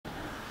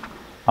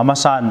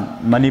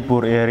amasan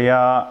Manipur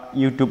area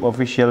YouTube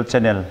official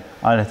channel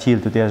ala thil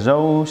tu te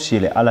zo si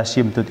le ala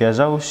sim tu te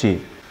zo si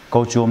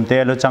ko chum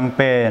te lo chang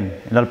pen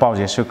lal pau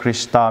Jesu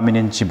Krista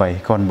minin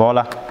chibai kon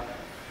bola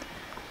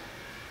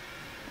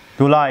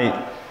tulai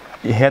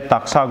he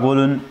taksa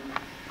golun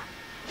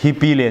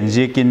hipi len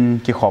jekin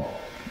ki khop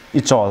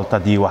ichol ta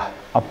diwa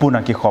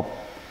apuna ki khop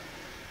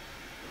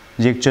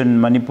jekchun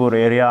Manipur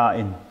area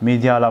in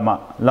media lama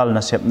lal na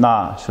sepna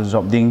su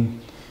job ding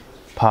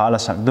pha la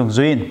sak dung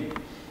zuin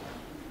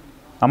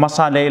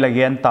amasa le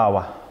lagen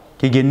tawa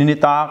ki Genna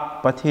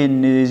Nitak Pathian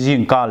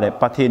jingka le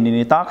Pathian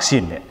Nitak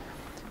sin le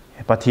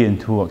Pathian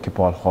Thu ki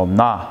pol khom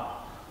na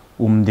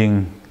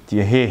ding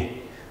ti he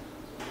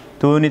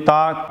tu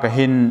Nitak ka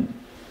hin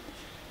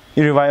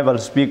revival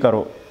speaker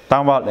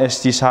tangwal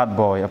ST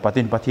Satboi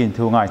Pathian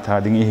Thu ngai tha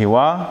ding hi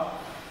wa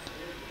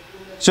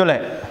chule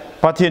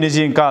Pathian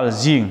jingkal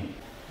jing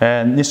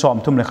ni som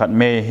thum le khat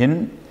me hin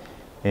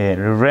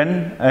ren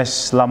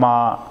as lama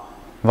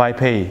vai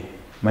pay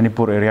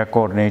Manipur area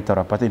coordinator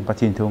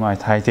Pathian Thu ngai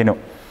thai tenu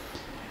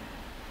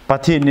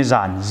Pathian ni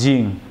zan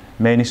jing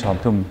me ni som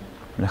thum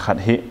le khat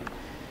hi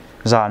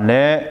zan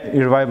le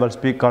revival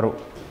speaker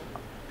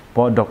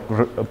po dok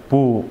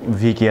pu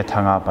vk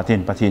thanga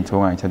Pathian Thu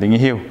ngai thading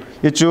hiu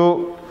ichu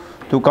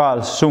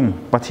tukal sung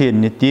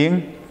Pathian ni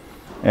ting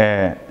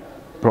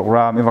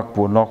program iwak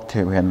pu lok the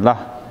hen la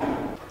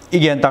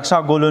igen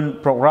taksa golun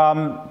program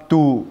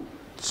tu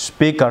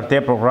speaker te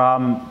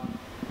program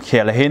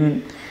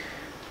khelahin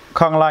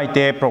khanglai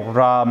te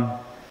program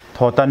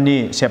thotan ni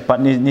sepat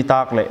ni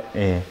tak le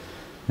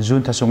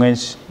jun thasungen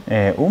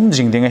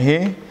jingding he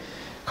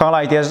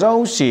khanglai te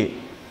zo si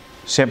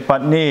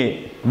sepat ni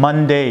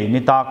Monday ni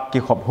tak ki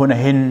khop hun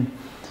hin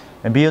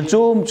bil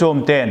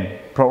chum ten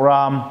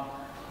program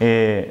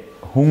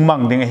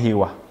hungmang ding hi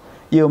wa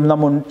yum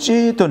namun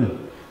chi tun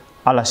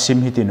ala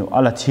sim hitinu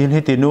ala thil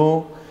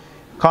hitinu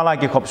khanglai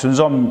ki khop sun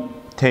zom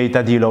thei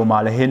ta di lo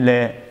ma le hin le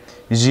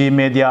ji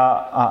media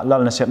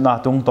lal na sepna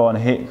tung ton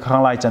he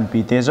khanglai chan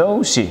pi te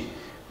zo si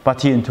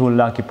Pathian Thu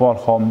la ki pol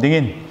khom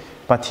dingin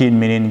Pathian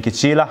minin ki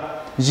chila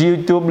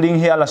YouTube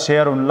link he ala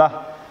share un la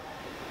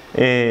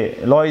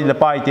loi le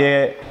pai te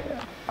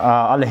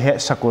ala he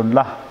sakun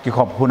la ki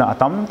khop huna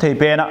atam thei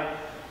pe na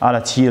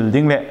ala chil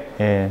ding le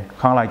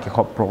khanglai ki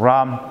khop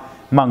program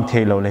mang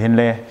thei lo le hin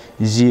le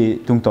ji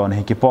tung ton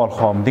he ki pol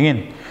khom dingin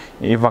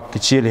wak ki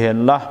chil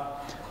hen la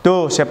tu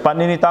sepat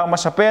ni tak ma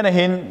sape na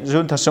hin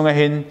jun thasunga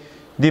hin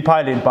di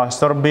pilin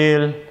pastor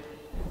bill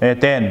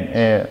ten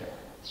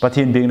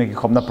Pathian bing na ki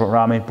khopna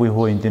program pui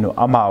hoin tinu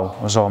amau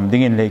zom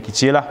dingin le ki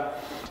chila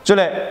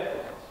chule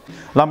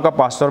lamka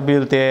pastor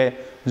bill te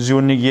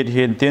jun ni git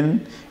hin tin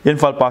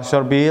infal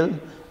pastor bill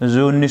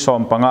jun ni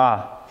som panga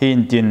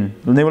hin tin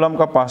niulam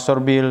ka pastor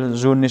bill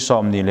jun ni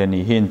som ni le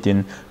ni hin tin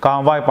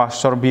kangwai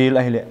pastor bill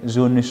ai le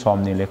jun ni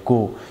som ni le ku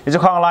ijo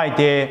khanglai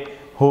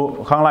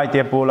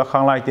te pu la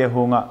khanglai te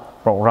hunga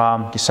program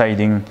ki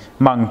siding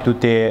mang tu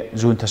te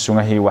jun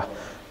thasunga hiwa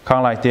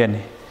khanglai te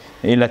ni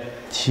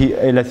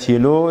ila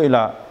thilu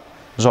ila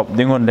job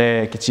dingon le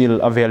kichil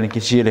avel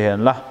ki chil hen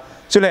la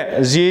chule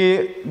ji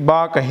ba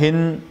ka hin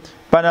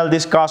panel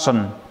discussion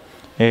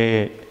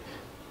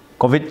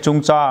covid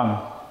chungchang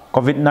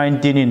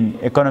covid-19 in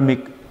economic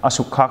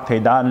asukhak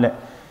theidan le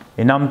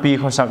enampi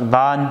khosak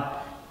dan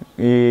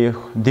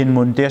din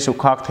munte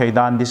sukhak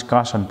theidan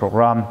discussion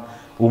program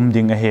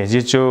ding a he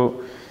ji chu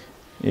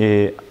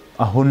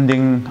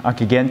ahunding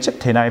akigen chet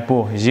thenai pu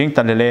jing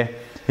talele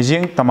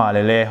jing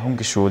tamalele hung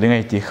ki su ding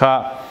ai ti kha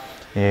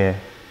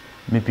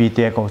mi pi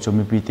te ko chu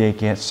mi pi te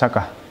ke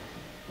saka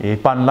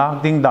pan lak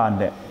ding dan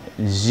de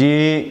ji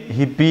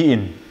hi pi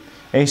in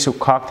ei su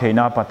khak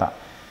theina pata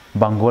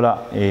bangola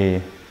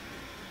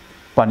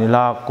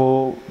panila ko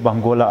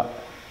bangola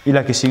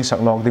ila ki sing sak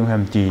lok ding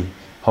hem ti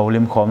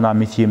holim khom na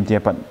mi thim te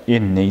pan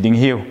in nei ding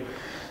hiu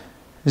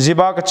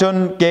ziba ka chon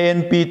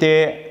KNP te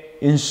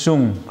in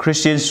sung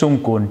Christian sung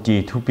kun ti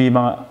thupi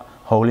ma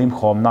holim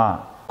khom na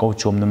ko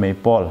chum na me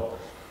pol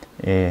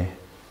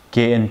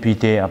KNP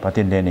te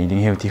apatin le nei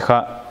ding hiu ti kha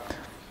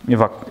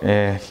iwak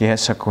ki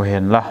sa ko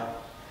hen la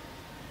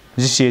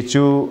ji se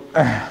chu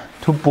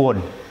thupon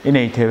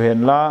inei the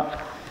hen la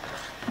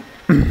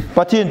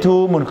Pathian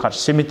Thu mun khat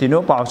simitinu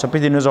paw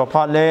sapitinu zo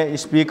phat le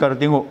speaker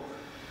tingu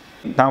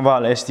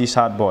tangwal ST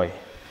Satboi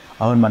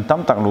ahun man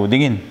tam tak lu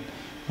dingin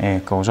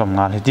ko zom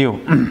ngal hetiu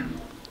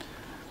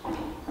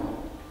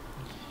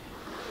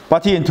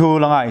Pathian Thu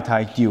langai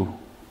thai tiu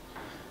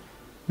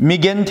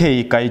migen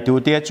thei kai tu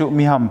te chu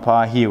mi ham pha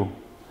hiu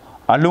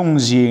alung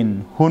jin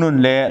hunun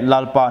le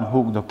lalpan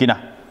huk dokina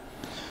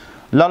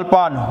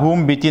lalpan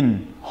hum bitin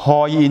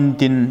hoi in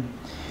tin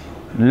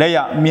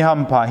leya mi ham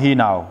pha hi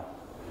naw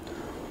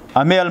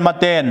amel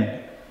maten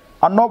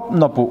anop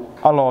napu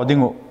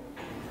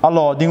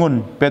alo dingun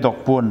pedok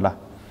pun la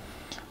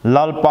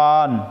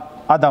lalpan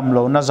adam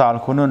lo nazal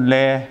khunun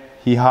le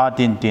hi ha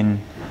tin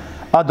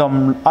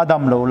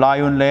adam lo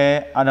layun le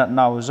anat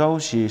naw zo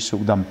si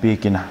sukdam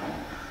pikina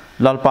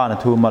lalpan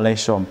thu malai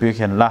som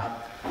pikhen la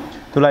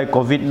tulai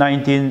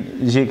covid-19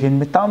 jekin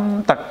mitam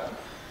tak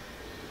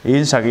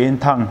in sak in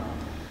thang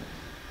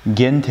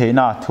Genna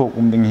na thuk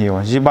ding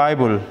hiwa ji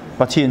Bible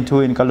Pathian Thu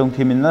in kalung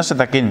thimin na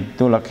satakin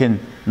tulakin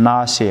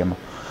na sem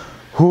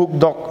huk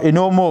dok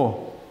inomo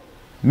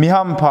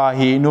miham pha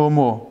hi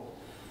inomo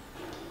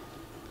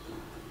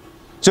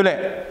chule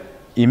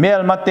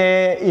email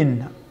mate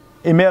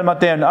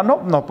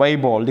anop no pai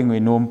bol ding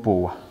inom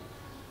pu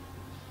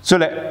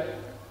chule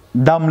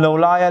dam lo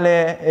la ya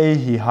le e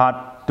hi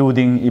hat tu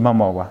ding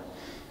imamawa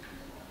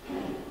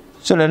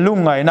chule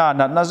lungai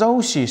na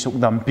zo si suk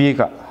dam pi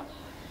ka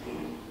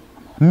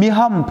mi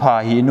ham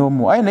pha hi no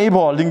mu ai nei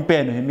bol ling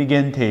pen mi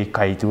gen the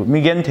kai tu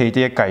mi gen the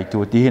te kai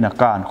tu ti hin a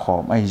kan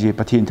khom ai ji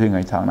Pathian Thu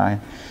ngai thang nai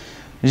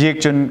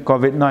jik chun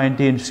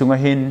COVID-19 sunga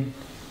hin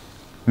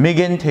mi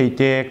gen the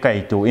te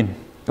kai tu in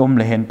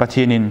le hen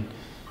Pathian in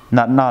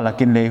na la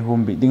kin le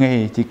hum bi ding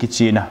ai ti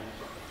kichina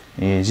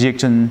jik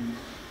chun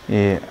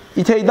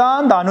i thei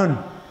danun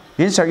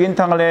hin sakin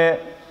thang le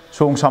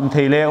song sam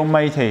thei le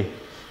mai thei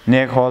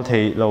ne khol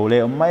thei lo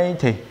le mai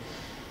thei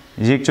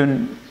jik chun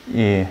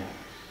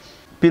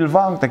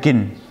pilwang takin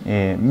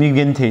mi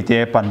gen thei te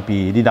pan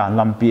pi di dan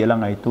lam pi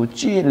lang ai tu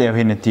chi le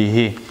hen ti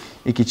hi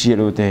ikichi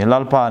lo te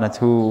lalpa na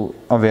thu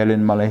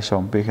avelin malai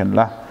som pe khen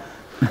la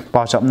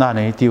pa chap na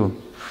nei tiu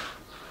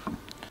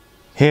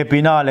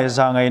happy na le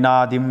zangai na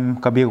dim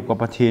kabi ko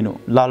Pathian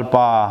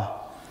lalpa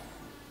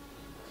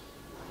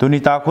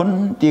tunita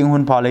kun ting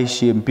hun pha le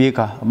sim pi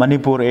ka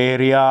Manipur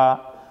area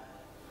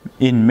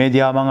in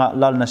media manga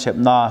lal na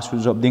sepna su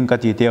job ding ka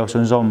ti teo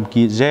sun zom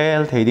ki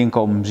zel thei ding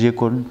kom ji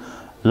kun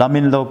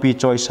lamin lo pi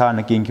choice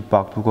na king ki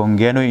pak tu kong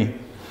genui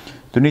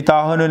tunita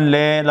honun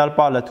le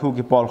lalpa la thu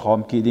ki pol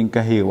khom ki ding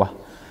ka hiwa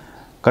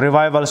ka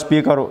revival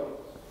speaker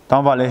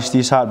tamwal st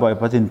Satboi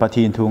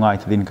Pathian Thu ngai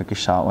thadin ka ki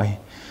sa oi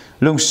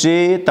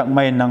lungsi tak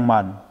mai nang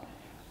man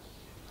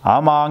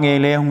ama nge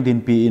le hung din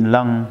pi in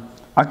lang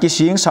aki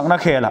sing sakna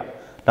khela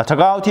la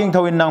thagau thing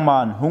thawin nang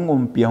man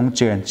hung pi hung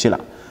chen chila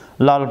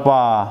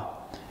lalpa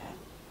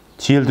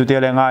chil tu te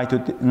le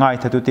ngai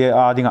thu te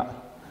a dinga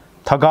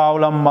thagau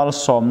lam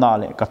malsawmna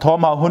le ka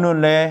thoma hunun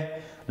le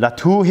la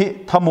thu hi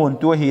thamun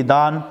tu hi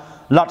dan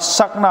lat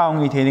sakna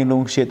ngi thening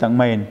lungsi tak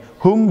main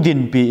hung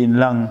din pi in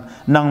lang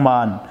nang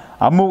man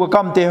amu ka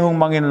kam te hung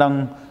mangin lang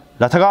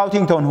la thagau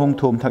thing thon hung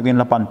thum thak din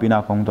la pan pina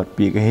khong dot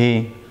pi ke hi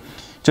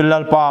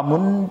chulal pa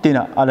mun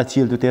tina ala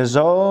chil tu te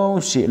zo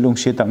si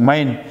lungsi tak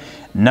main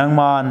nang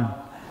man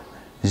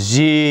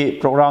ji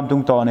program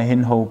tung to na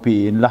hin ho pi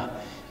in la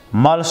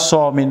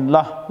malsawmin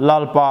la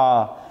lalpa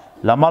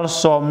la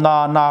malsawmna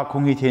na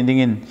khungi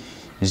thendingin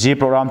ji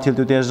program thil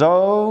tu te zo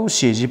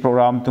si ji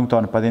program tung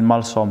ton padin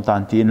malsawm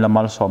tan ti in la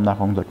malsawmna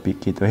khong dot pi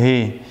ki to he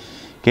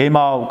ke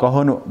mau ka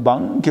honu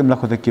bang kim la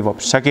khota ki vop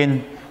sakin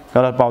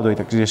kalal pau doi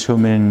tak jesu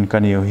min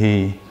kaniu hi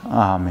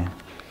amen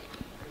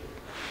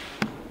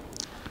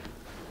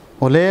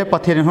ole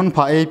Pathian hun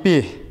pha ap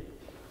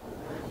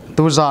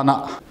tu zana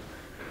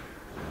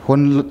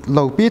hun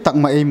lopi tak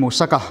ma ei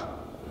musaka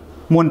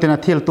mun tena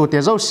thil tu te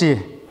zo si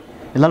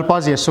lalpa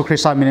jesu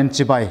Christa minen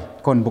chibai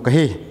kon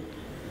bukahi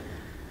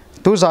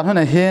tu zan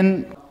hana hen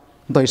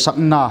doi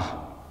sakna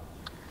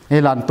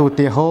elan tu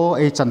te ho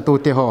e chan tu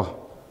te ho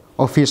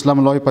office lam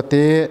loi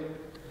pate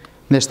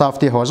ne staff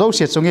te ho zo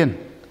si chungin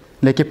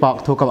leki pak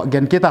thu ka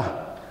gen kita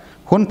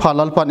hun pha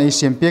lalpan ei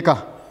cmp ka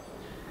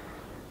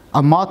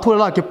ama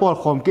thula ki pol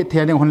khom ki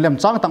thening hun lem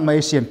chang tak mai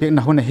cmp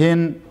na hun hen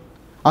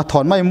a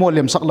thon mai mo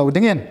lem sak lo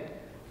dingin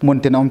mun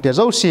tin om te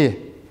zo si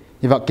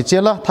iwa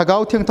kichela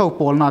thagau thing tho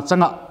pol na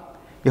changa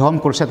i hom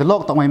kul set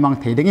lok tak mai mang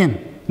thei dingin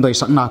doi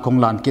sakna khong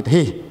lan kit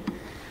hi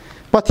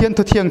Pathian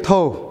Thu thiang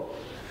tho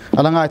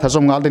alangai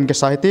thazom ngal din ke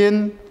saitin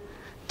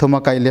thuma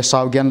kai le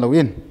saw gen lo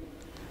in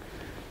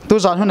tu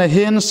zan hun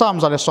hen sam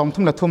za le som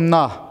thum la thum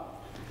na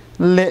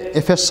le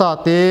efesa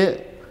te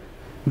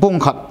bung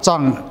khat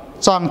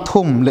chang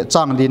thum le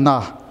chang lina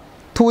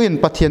thuin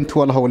Pathian Thu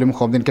al holim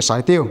khom din ke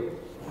saitiu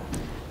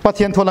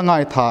Pathian Thu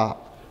langai tha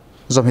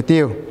zom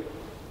hitiu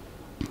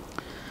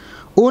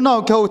unau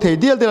khau thei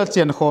del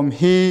chen khom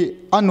hi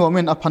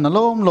anuamin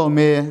aphanalom lo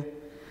me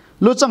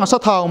lu chang sa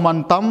thau man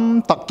tam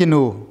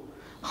takinu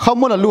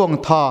khamula luang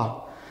tha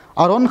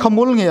aron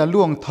khamul nge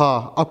luang tha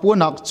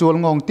apunak chul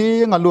ngong ti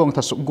nga luang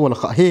tha su gol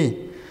kha hi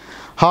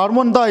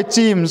harmon dai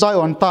chim zai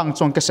on tang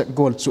chong ke set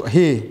gol chu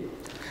hi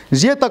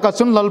zieta ka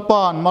chun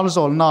lalpan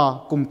malzol na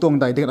kumtung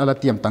dai ding ala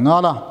tiam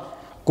tangala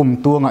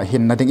kumtunga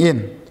hin na ding in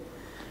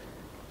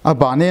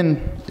abanin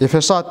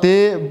efesa te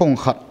bong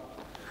khat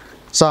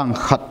chang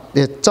khat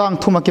e chang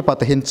thuma ki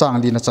pat hin chang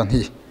li na chan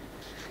hi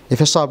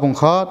efesa bong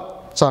khat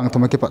chang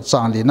thuma ki pat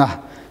chang li na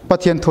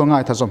Pathian Thu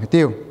ngai tha zom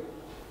hitiu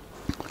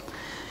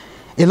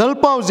ilal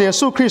pau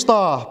jesu Christa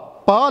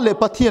pa le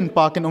Pathian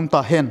pa kin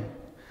ta hen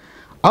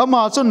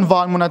ama chun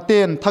van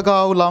munaten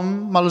thagau lam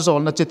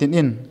malzol na chitin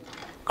in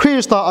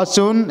Christa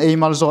achun ei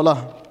malzola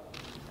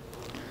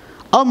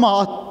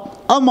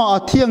ama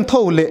athiang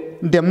tho le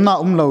demna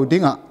lo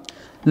dinga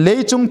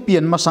leichung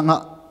pian masanga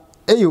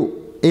eyu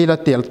eila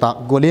tel tak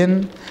golin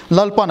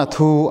lalpana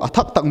thu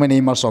athak tak meni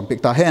malsom pik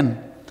ta hen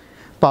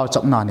pau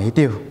chap na nei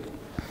tiu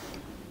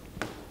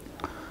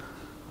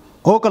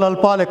o kalal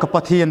pa le ka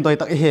Pathian doi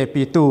tak he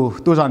pi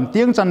tu zan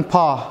tiang chan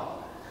pha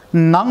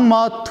nang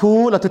ma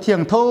thu la thu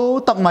thiang tho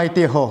tak mai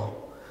te ho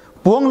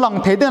puang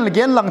lang the den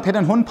gen lang the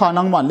den hun pha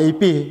nang ma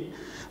leipi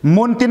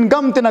mun tin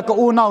gam te na ka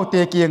u nau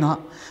te kianga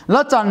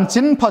la chan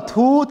chin pha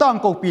thu tang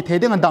ko pi the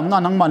den dam na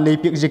nang ma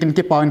leipi jikin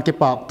ke pan ke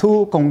pak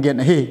thu kong gen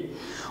hi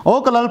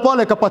o kalal pa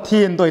le ka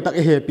pathian doi tak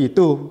he pi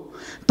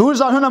tu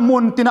zan hana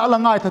mun tin ala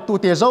ngai tha tu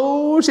te zo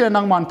se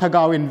nang man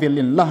thagawin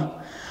vilin la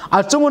a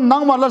chungun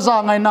nang ma la za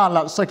ngai na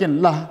la sakin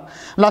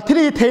la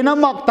thri theina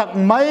mak tak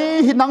mai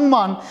hi nang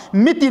man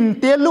mitin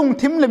te lung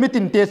thim le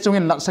mitin te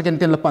chungin la sakin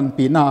ten la pan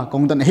pi na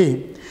kong dan hi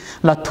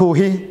la thu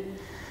hi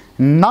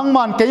nang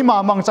man keima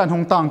mang chan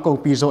hong tang ko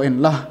pi zo en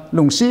la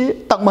lung si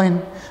tak main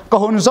ka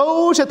hon zo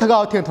se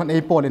thagaw thiang thon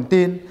ei polin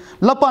tin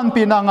la pan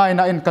pi na ngai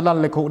na en kalal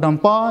le khu dam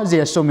pa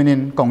jesu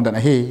minin kong dan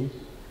hi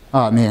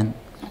amen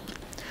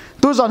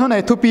tu zan hon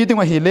ei thu pi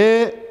ting hi le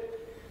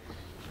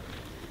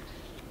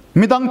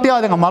Midangte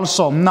adang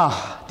malsawmna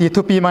ti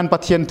thupi man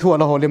Pathian Thu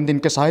ala holim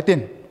din ke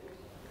saitin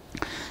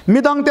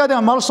Midangte adang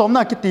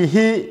malsawmna ki ti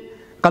hi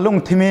kalung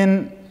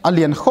thimin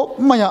alien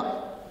khop maya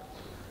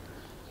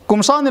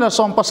kumsani la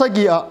som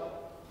pasagi a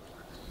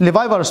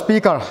revival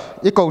speaker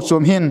iko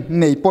chum hin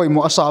nei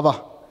poimo asawa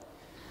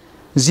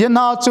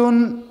Genna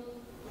chun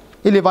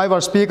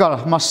revival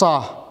speaker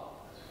masa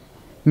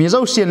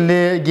mizo sin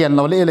le gen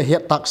lo le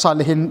het tak sa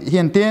le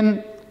hin tin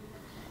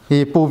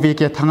hi pu vi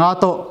ke thanga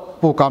to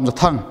pu kam za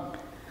thang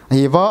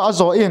hi wa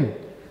azo in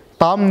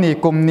tam ni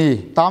kum ni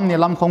tam ni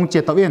lam khong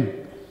che to in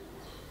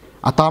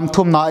atam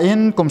thum na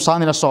in kum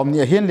san la som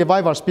ni hin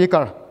revival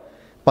speaker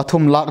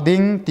pathum lak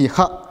ding ti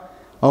kha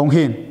ong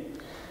hin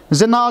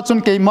Genna chun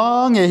ke ma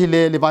nge hi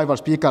le revival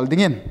speaker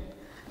dingin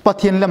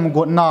pathian lam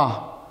go na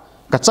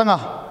ka changa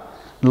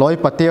loi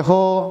pate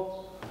ho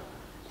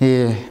hi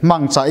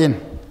mang cha in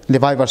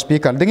revival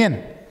speaker dingin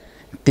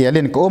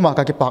tialin ko ma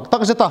ka ki pak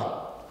tak zeta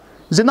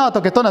Genna to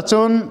ke to na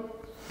chun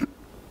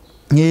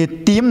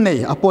ngi team nei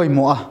apoi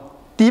mo a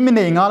team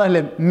nei nga la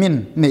le min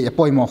nei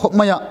apoi mo khop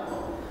maya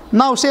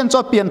naw sen cho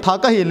pian tha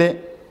ka hi le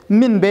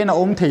min be na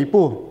thei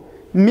pu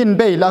min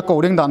be la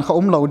ko ding dan kha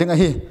lo ding a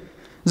hi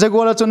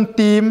jagola chun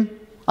team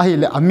a hi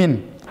le amin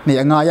nei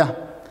anga ya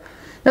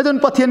edun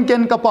pathian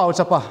ken ka pau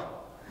chapa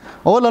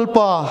o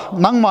lalpa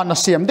nangman na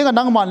siam ding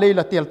nangman le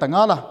la tel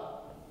tanga la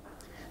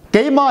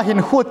keima hin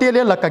khu te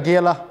le la ka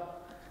gela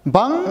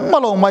bang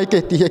malo mai ke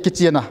ti he ki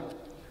chiana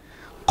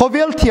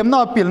khovel thiam na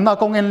pil na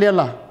kong en le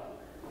la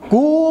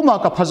cú mà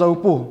gặp phá dấu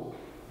pu,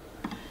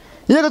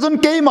 giờ cái dân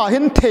cây mà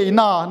hiện thấy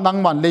na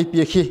năng man lấy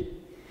bia khi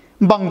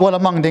bằng qua là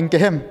mang đến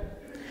cái hem,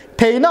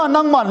 thấy na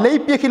năng man lấy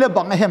bia khi là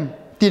bằng hem,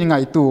 tin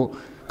ngày tu,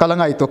 cái là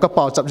ngày tu cái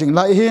bảo chập dinh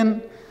lại hiện,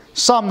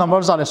 sam nằm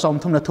vào ra là som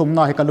thum là thum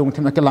na hay cái lung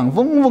thum là cái lăng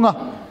vung vung à,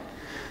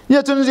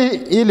 giờ chân gì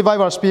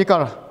revival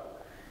speaker,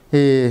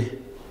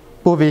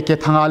 pu vi cái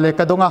thằng ale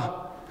cái đông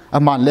à,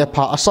 man le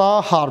pha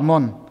asa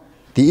harmon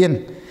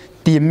tin,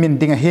 team min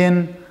ding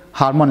hiện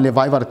harmon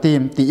revival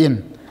team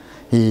tin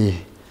hi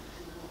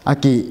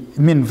aki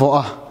min vo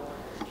a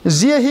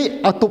zia hi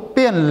atup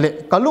pen le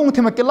kalung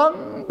thima kelang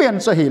pen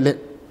cha hi le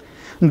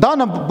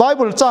dana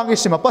bible chang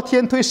isima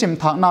Pathian Thu sim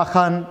thak na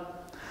khan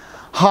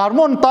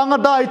harmon tanga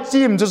dai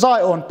chim ju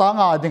zai on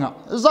tanga dinga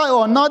zai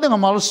on na dinga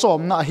mal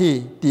som na hi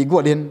ti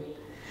godin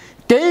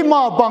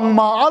keima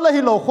bangma ala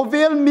hi lo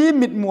khovel mi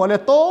mit mu le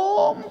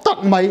tom tak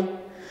mai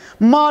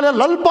ma le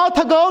lalpa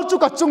thagau chu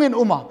ka chungin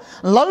uma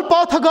lalpa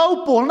thagau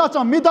pol na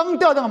cha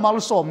midangte adang mal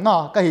som na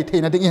ka hi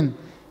theina ding in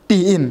ti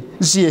in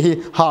zia hi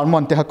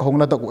harmon te ha khong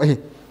la dok hi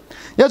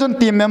ya chun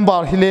team member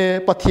hi le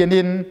Pathian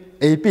in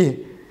ap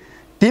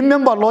team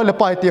member loi le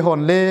pai te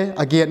hon le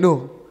again lu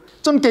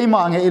chun keima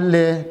nge il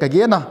le ka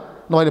Genna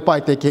loi le pai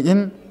te ke in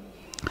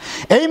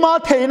eima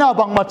theina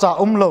bang ma cha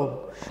lo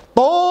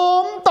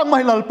tom tang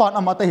mai lalpan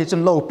amata hi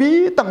chun lo pi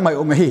tang mai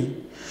hi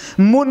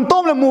mun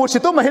tom le mu si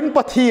to ma hin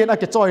Pathian a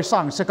ke choi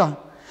sang se ka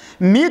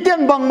mi tian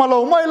bang ma lo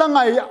mai la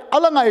ngai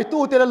ala ngai tu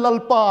te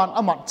lalpan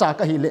amat cha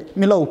ka hi le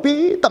mi lo pi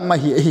tang mai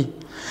hi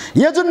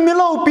ya chun mi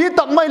lo pi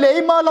tak mai le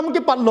ma lam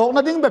ki pat lok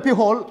na ding be phi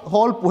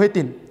hol pu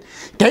hetin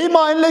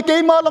keima in le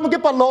keima lam ki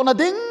pat lok na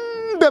ding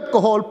bep ko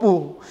hol pu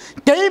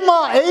keima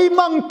ei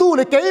mang tu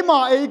le keima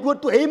ei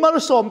gut tu ei mal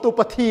som tu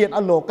Pathian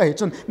alok ka hi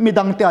chun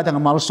midangte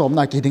adang mal som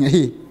na ki ding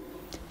hi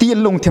ti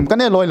lung them ka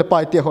ne loi le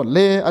pai te hon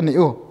le ani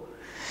u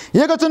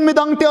ya ka chun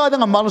midangte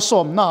adang mal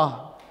som na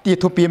ti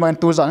thupi man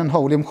tu zan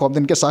holim khom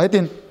den ke sai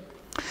tin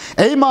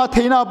ei ma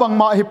theina bang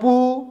ma hi pu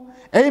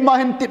ei ma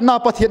hin tit na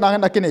Pathian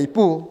ang akin ei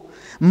pu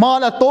ma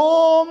la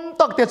tom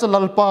tak te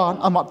chalalpan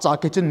ama cha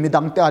ke chun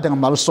midangte adang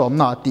mal som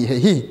na ti he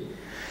hi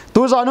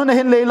tu zanu ne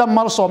hin leilam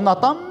mal som na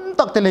tam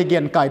tak te le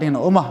gen kai ding na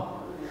uma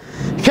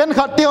khen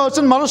khat te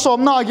chun mal som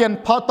na gen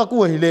pha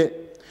taku hi le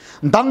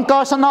dangka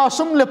sana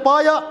sum le pa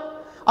ya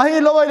ahi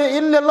lawai le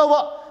in le lawa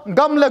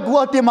gam le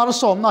guati mal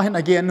som na hin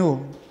again nu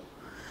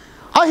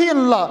ahin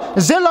la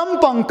zelam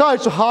pangkai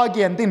chu ha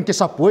gen tin ki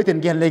sapoi tin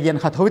gen le gen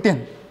khat hoitin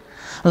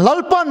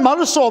lalpan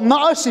mal som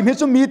na asim hi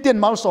chu mi tin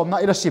mal som na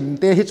ila sim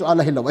te hi chu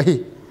ala hi lawa hi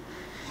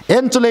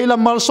en chu leila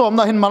mal som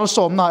na hin mal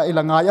som na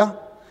ila nga ya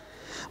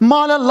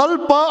mala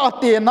lalpa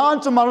ate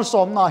nan chu mal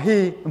som na hi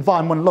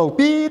van mon lo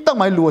pi ta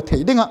mai lu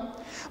thei dinga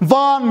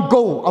van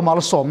go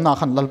amal som na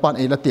khan lalpan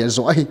e la te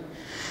zo ai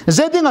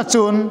zedinga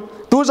chun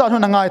tu za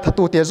huna ngai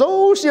thatu te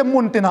zo si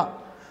mun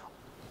tina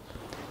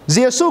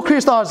Jesus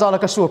Christa zala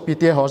ka su pi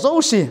te ho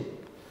zo si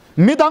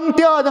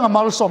midangte dang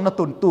amal som na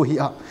tun tu hi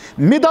a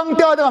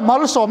midangte dang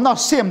amal som na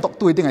sem tok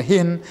tu ding a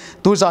hin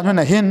tu za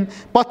huna hin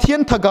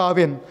pathian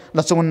thagawen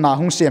la chungun na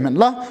hung sem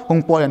la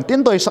hung polen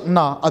tin doi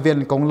sakna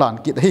aven kong lan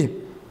kit hi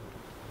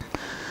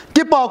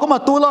ki pa ko ma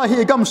tu la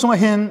hi gam sung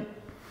hin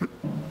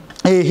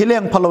e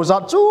hileng phalo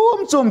za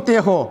chum chum te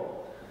ho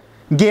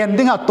gen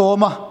ding a to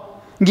ma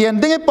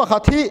gen ding pa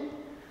khathi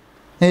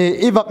e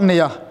iwak ne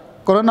ya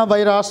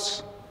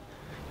coronavirus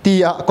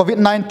ti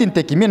covid-19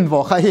 te kimin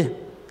vo kha hi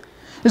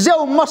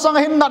zeu masang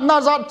hin nat na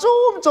za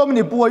chum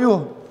ni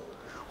puayu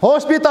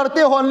hospital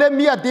te hon le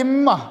mi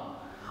adim ma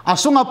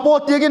asunga po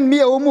tiagin mi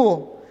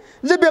omu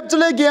je beb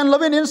chule gen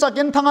lovin in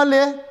sakin thanga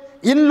le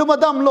in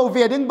lumadam lo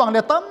veding bang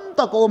le tam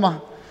ta ko ma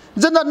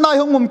jenat nai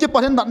hongum ki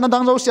pathen nat na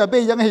dang zo sia be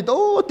yang hi to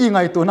ti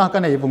ngai tu na ka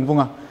nei bung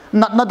bunga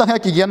nat na dang ha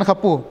ki gen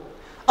khapu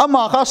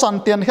ama kha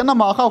santian khena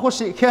ma kha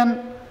husi khen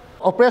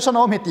operation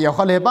om hi ti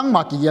kha le bang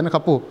ma ki gen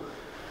khapu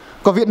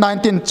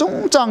covid-19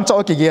 chung chang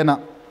cho ki gen na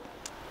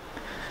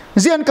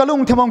zian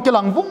kalung themong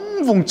kilang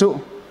vung vung chu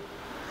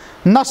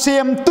na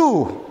sem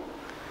tu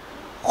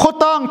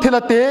khotang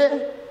thilate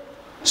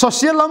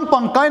social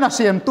lampang kai na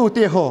sem tu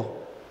te ho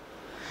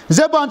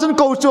zeban chun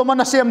ko chu ma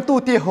na sem tu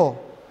te ho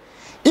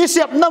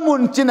isiap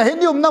namun chin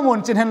hen yum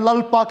namun chin hen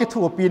lalpa ki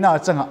thupi na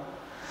changa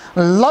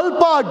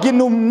lalpa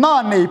ginum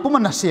na nei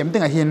puman na sem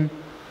tinga hin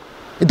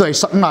idoi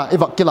sakna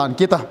iwak kilan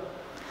kita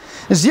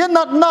zian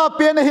nat na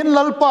pe na hin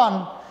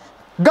lalpan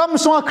gam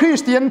songa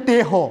christian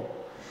te ho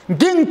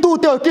ging tu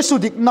te ki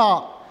sudik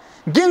na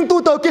ging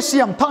tu te ki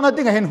siam thana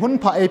dinga hen hun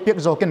pha e pek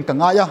zo ken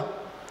kangaya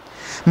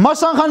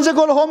masang khan je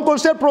gol home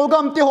concert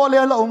program ti hole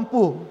la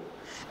umpu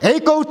ei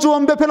ko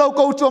chuam be phelo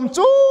ko chuam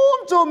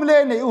chum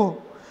le nei u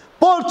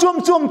pol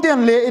chum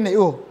ten le nei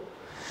u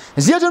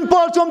ziajun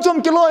pol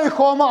chum kiloi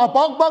khoma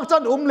bak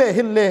chan le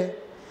hin le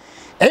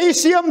ei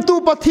siam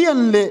tu pathian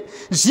le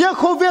zia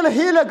khovel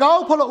hi le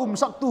gau pholo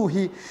sak tu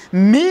hi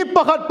mi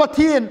pakhat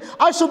pathian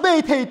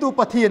asubei thei tu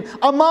pathian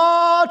ama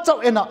chau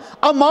ena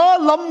ama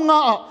lam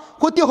nga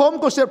khuti home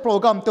concert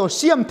program to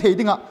siam thei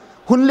dinga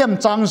hun lem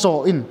chang zo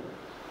in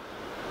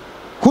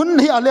hun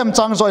hi alem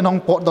chang zo in hong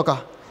pot doka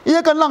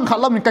ia kan lang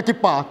khalam ka ki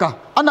pa ka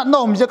anat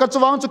nom je ka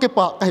chuwang chu ki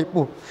pa kai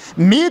pu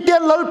mi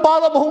ten lal pa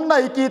la hong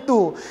nai ki tu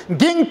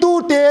ging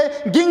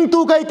tu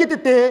kai ki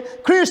te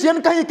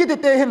christian kai ki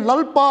te hen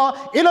lal pa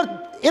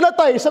ila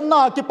tai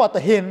sanna ki pa ta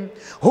hen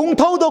hung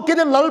thau do ki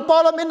den lal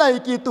pa la mi nai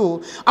ki tu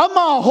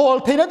ama hol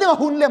theina de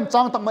hun lem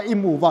chang tak ma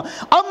imu wa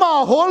ama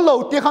hol lo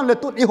ti khan le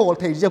tu i hol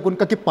thei je kun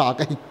ka ki pa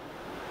kai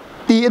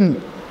tin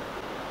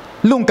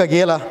lung ka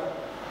gela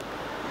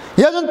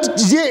ya jon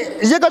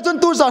je ka jon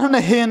tu za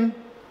na hen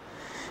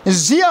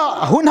zia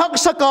hun hak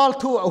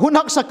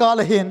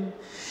sakal hin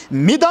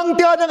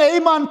midangte dang ei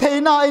man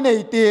theina ai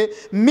nei te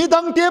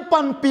midangte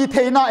pan pi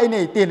theina ai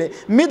nei te le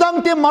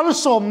midangte mal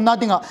som na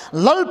dinga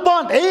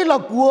lalpan ei la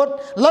kuot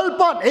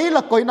lalpan ei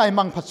la koi nai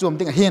mang phachum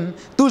dinga hin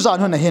tu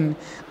zan hun hin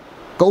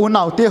ko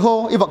unau te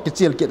ho iwak ki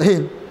chil ki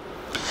hin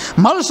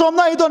mal som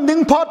na i don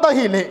ding pha ta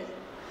hi le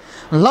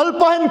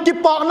lalpan ki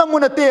pak na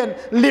munaten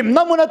lim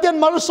na munaten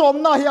mal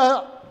som na hi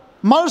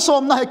mal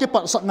som na ki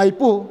pat sak ngai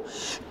pu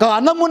ka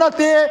namuna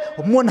te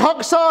mun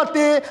hak sa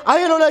te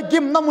ai lo la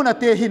gim namuna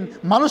te hin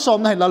mal som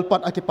na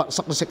lalpat akipat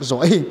sak sek zo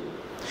hi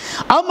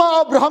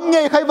ama abraham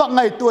ngai khai wak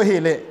ngai tu hi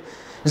le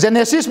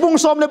genesis bung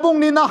som le bung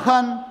ni na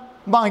khan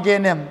bang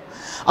genem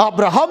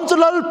abraham chu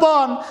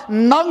lalpan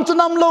nang chu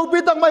nam lo pi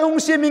tak mai hung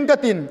siming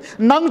katin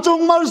nang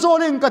chung mal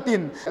zoling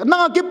katin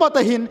nang akipat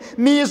hin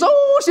mi zo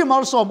si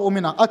mal som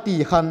umina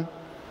ati khan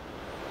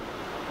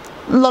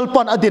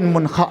lalpan adin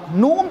mun kha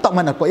num tak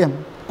man ko em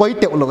koi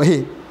teu lo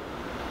hi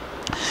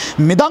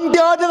midangte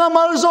adanga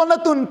mal zon na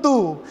tuntu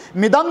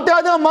midangte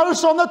adanga mal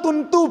som na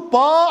tuntu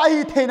pa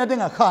ai theina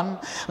dinga khan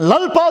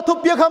lalpa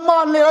thupia kha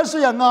man le asu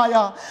ya nga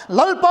ya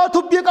lalpa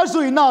thupia ka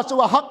zuina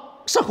chuwa hak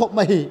sa khop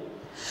ma hi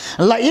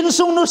la in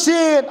sung nu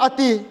sin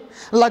ati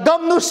la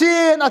gam nu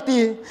sin ati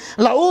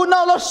la una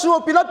la su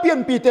pila pian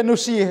pi te nu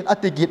sin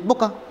ati git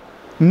boka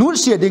nu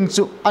sia ding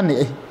chu ani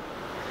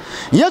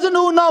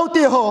yajanu nau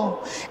te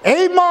ho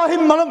ei ma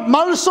him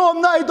mal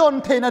som na I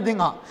don theina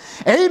dinga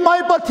ei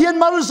mai pathian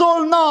mal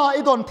zol na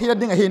I don theina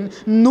dinga hin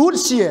nur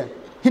sia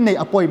hin nei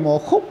apoi mo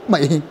khup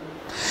mai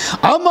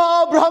ama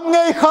abraham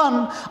ngei khan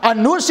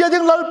anu sia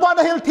ding lalpa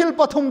na hil thil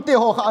pathum te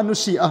ho kha anu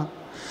sia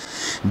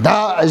da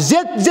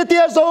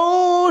zetia zo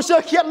se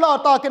khiat la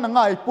ta ke na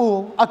ngai pu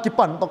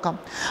akipan to kam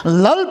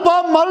lalpa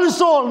mal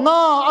zol na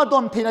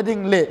adon theina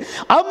ding le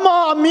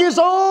ama mi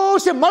zo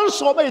se mal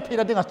so mai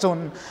theina dinga chon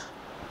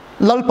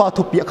lalpa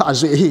thupi kha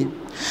azui hi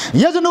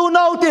yajnu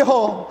nau te ho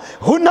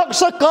hunak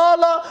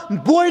sakala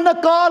boina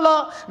kala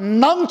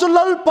nang chu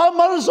lalpa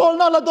mal zol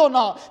na la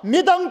dona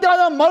midang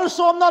ta mal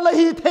som na la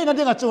hi theina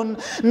dinga chun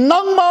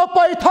nang ma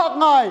pai thak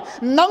ngai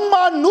nang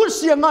ma nur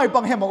sia ngai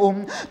bang hema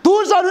tu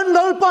zarun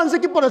lalpan se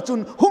ki para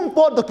chun hung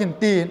po dokin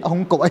tin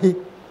hung ko ai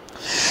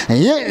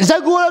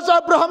Zagua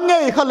sa Abraham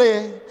ngay khale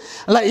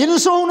la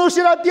insung no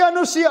sira tia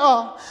no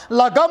sia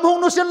la gam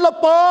hong no sian la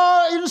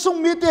pa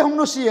insung mi te hong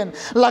no sian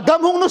la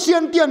gam hong no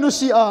sian tia no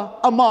sia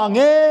ama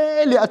nge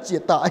le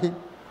achita ai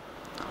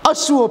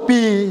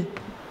asupi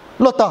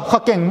lota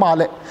khakeng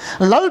male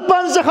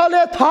lalpan za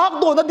khale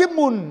thak do na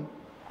dimun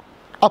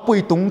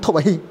apui tung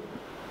thawai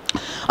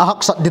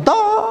ahak sat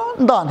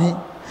didan dan hi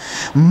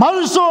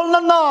malzol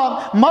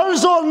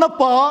na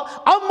pa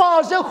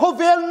ama je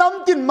khovel nam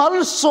tin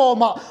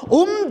malsoma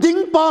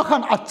ding pa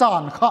khan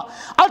achan kha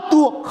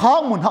atu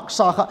kha mun hak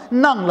sa kha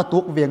nang la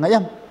tuk ve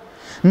ngayam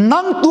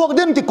nang tuak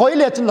den ti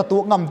koile chin la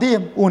tuk ngam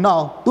dim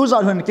unaw tu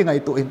zan hun ki ngai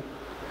tu in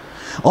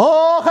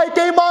o khai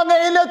ke ma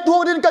ngai le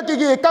tuak den ka ki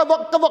ka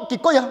wak ki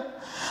ko ya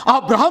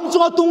Abraham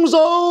chunga tung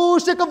zo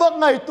se ka wak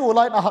ngai tu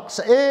lai na hak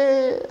sa e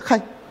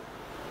khai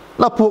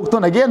la phuk tu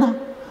na gen ha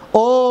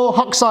o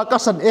haksa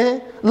kasan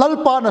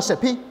lalpa na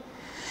sepi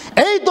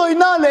doi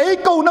na le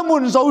ko na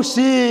mun zo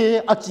si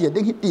achia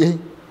ding hi ti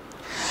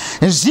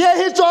zia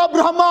hi cho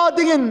Abraham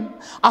dingin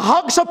a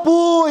haksa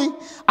pui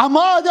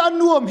ama da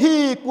nuam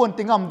hi kun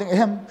tingam ding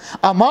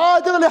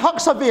ama da le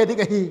haksa ve ding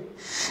hi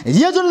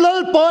ye jun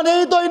lalpa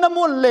ne doi na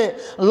mun le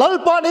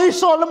lalpa ne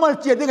so la mal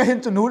chia ding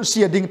hin chu nu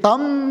sia ding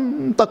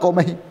tam ta ko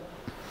mai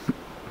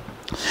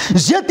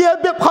zia te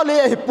be phale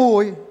hi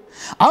pui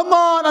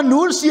ama na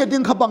nu sia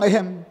ding khabang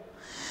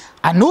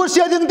anu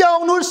sia ding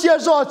dong nu sia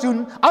zo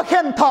chun a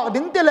khen thak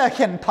ding te le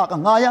khen thak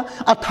angaya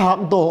a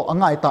thak do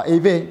angai ta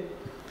eve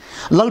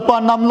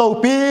lalpa nam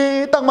lo pi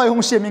tang mai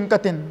hong siaming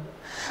katin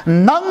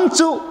nang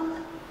chu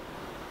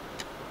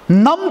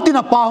nam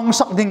tina pa hong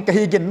sak ding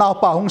kahi gen na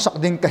pa hong sak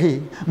ding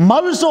kahi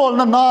malzol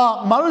na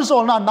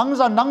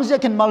nang ja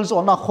ken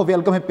malzol na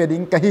khovel ka me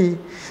peding kahi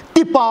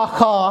ti pa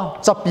kha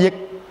chapiek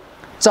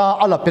cha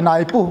ala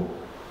penai pu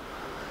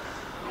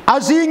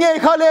azinge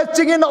khale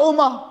chingin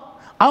uma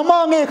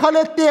ama nge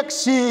khale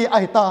taxi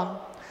aita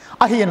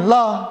ahin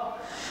la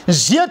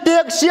zia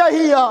taxi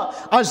ahia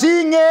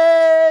azinge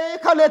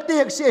khale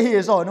taxi hi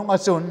zo nung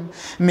asun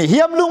mi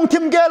hiam lung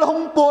thim gel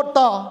hong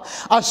pota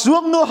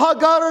asuang no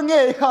hagar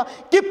nge kha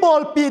ki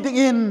pol pi ding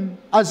in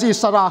azi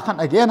sara khan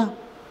again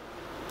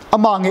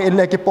ama nge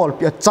le ki pol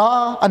pi cha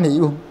ani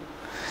u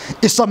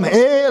isam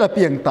la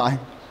piang tai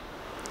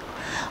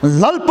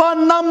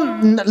lalpan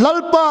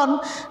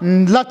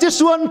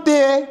latisuan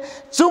te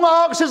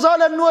chungak se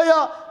zala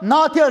nuaya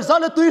na thel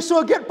zala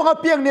tuiso get pa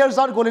piang ner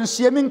zar golin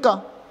siaming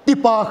ka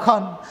tipa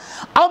khan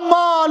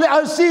ama le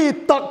asi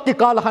tak ki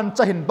kal han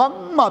chahin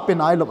bang ma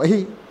penai lo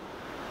hi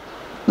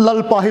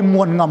lalpa hi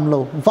mon ngam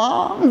lo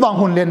wang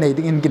hun le nei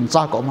ding in kin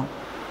cha ko ma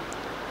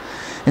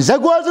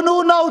zagwa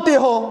zunu nau te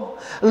ho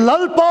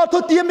lalpa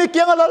thu ti mi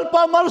kyang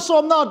lalpa mal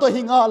somna to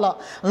hingala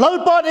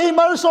lalpa nei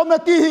mal somna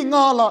ti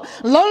hingala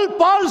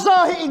lalpa za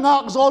hi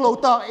ingak zo lo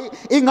ta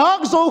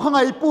ingak zo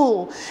khangai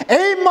pu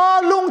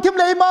ma lung thim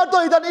lei ma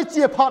toy dan i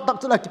che phat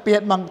tak chula ki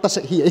pet mang ta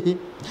se hi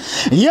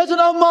ye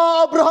jana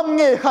ma Abraham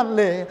nge khan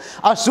le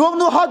asung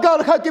nu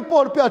hagar kha ki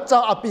por pe cha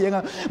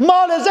apinga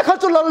ma le za kha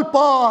chu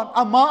lalpa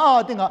ama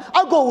a dinga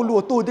ago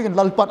lu tu ding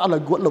lalpan ala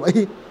got lo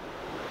hi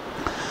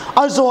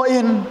azo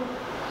in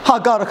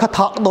hagar kha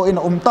thak do in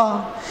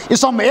umta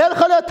Ismael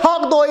khale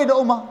thak do in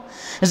uma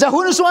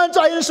zahun suan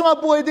cha in suma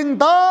poi ding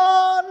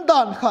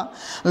dan kha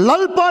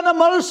lalpa na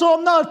mal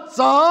som na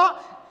cha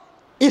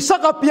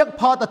isaka piak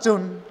phat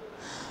achun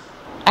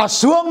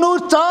asuang nu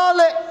cha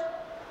le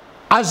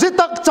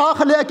azitak cha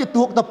khale ki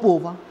tuk ta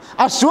puwa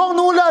asuang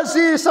nu la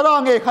si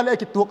sarange khale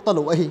ki tuk ta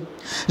lo hi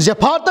je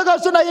phata ga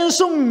suna in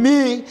sum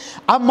mi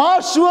ama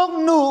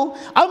suang nu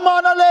ama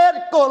na le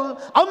kol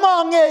ama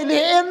nge le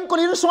en kol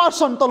in swa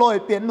son to loi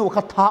pen nu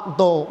kha thak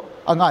do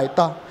angai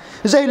ta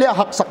zai le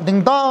hak sak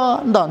ding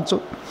dan chu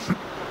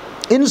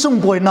in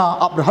sum boina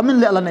Abraham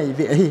le ala nei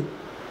ve hi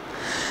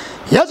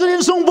ya chu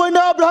in sum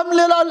boina Abraham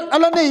le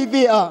ala nei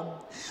ve a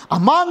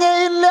ama nge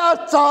in le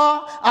acha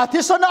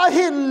athisana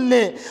hin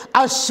le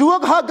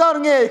asuak hagar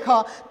nge kha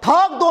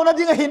thak do na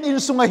ding hin in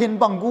sunga hin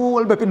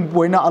bangul be pin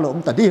boina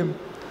alom ta dim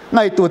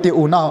ngai tu ti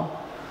una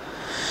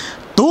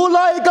tu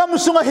lai gam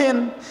sunga hin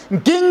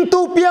ging tu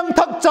piang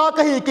thak cha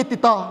ka hi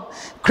kitita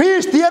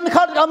Christian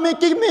khat ami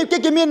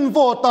ki min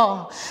vota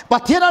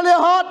pathian ale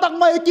ha tak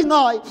mai ki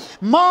ngai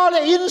ma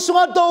le in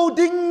sunga do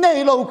ding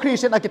nei lo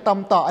Christian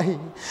akitam ta hi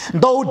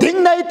do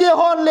ding nei te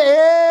hon le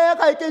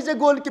kai ke je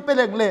gol ki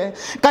peleng le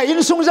kai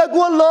in sung je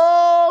gol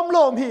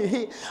lom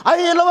hi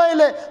ai lo ai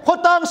le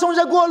khotang sung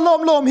je gol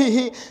lom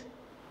hi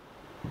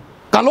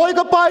kaloi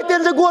ka pai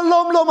ten je gol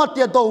lom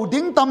atia do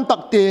ding tam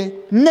tak te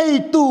nei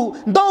tu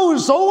do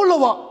zo lo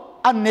wa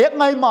anek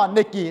ngai ma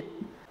ne ki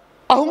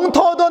ahung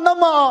tho do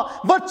nama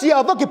vachia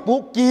va ki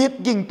puk kit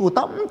ging tu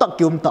tam tak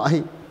kyum ta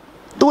hi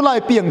tu lai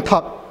piang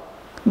thak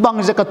bang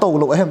je ka to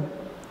lo hem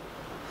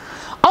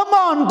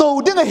aman do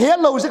ding a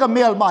hello je ka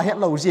mel ma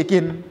hello je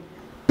kin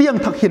piang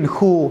thak hin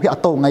khu hi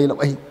ato ngai lo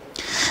ai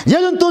ye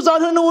jun tu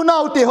zan nu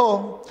nau te ho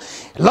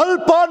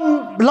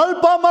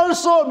lalpa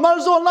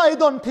malzo na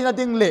idon thina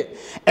ding le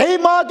ei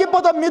ma ki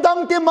pata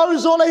midangte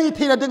malzo la hi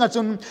thina ding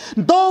achun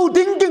do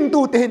ding king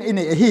tu ten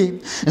ine hi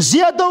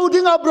zia do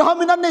ding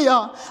Abraham in ne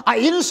ya a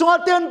in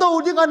sunga ten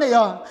do ding ne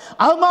ya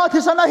ama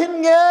thisana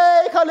hin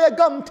nge khale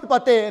gam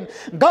thipaten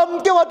gam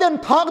ke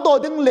waten thak do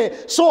ding le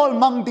sol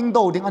mang ding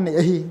do ding ane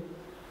hi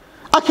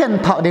a khen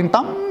thak ding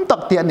tam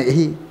tak ti ane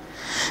hi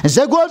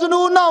zegwa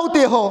junu nau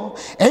te ho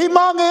ei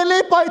ma nge le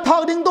pai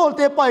thak ding dol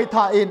te pai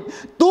tha in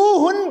tu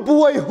hun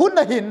buai hun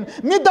a hin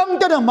midang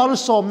te mal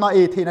som na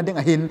e thina ding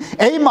a hin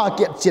ei ma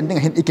ke chen ding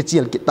a hin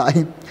ikchiel ki ta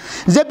hin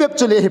zebep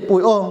chule hi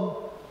pui o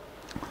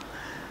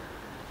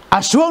a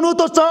suang nu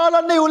to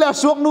chala ne ule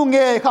suang nu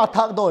nge kha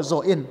thak do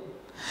zo in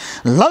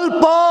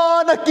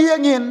lalpa na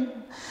kiangin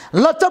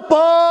la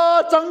chapa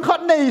chang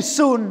khat nei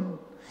sun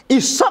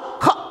isak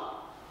kha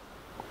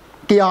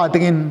kia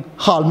dingin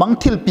hal mang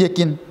thil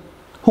piakin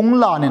hung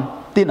lanin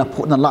tin a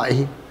phut na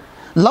lai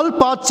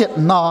lalpa chet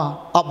na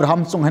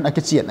Abraham chung hen a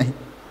ki chian ai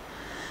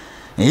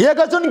ye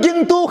ga chun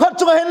ging tu khat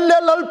chung hen le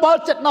lalpa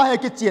chet na he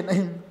ki chian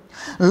ai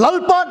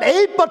lalpa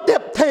nei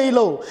patep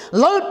thailo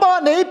lalpa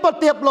nei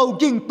patep lo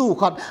ging tu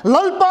khat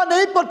lalpa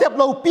nei patep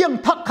lo piang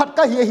thak khat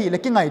ka hi le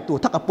ki ngai tu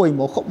thak a poi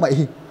mo khop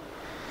mai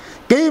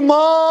cái mà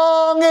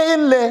nghe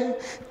le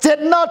chết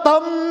na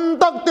tâm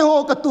tắc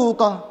tiêu cái tu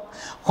cả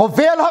họ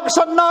về hắc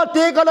san na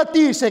te cái là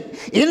ti sek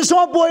in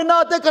so boy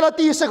na te cái là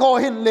ti sek họ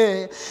hin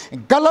le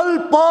cái là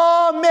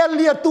pa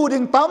melia tu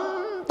ding tâm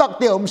tắc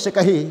tiêu se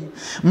cái hi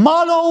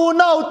malo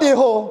nau te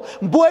ho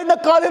boy na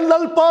cái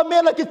lalpa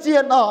mela cái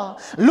chiên à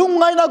lung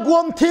ngay na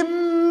guam thim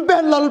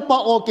ben lalpa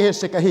okay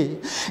se cái hi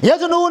ya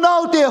junu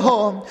nau te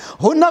ho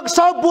hunak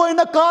sa boy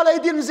na cái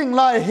din sing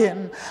lai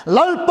hin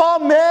lalpa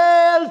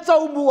mel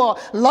chau bua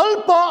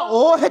lalpa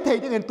o he thei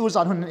ding tu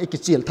san hun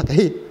ikichil thak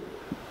hi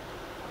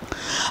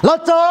la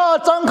cha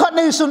chang khat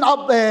nei sun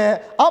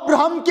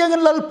Abraham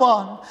keng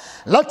lalpa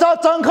la cha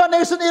chang khat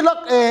nei sun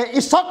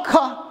Isak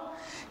kha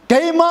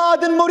keima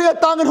din moria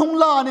tangan hung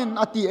lanin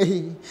ati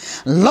hi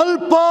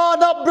lalpa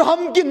na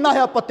Abraham kin na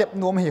ya patep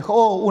nom hi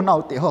ho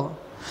unau te ho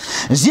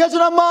zia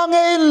juna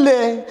mange le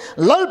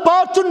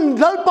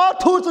lalpa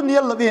thu chun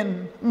yel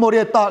lovin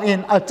moria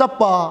tangin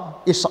achapa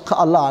Isak kha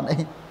alan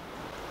hi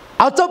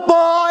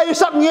achapa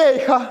Isak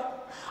nge kha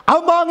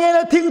amange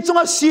na thing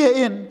chunga sia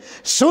in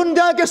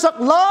sunda ke sak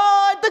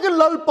lai ta ke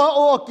lalpa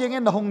o king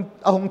en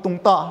ahong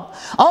tungta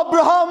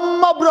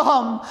Abraham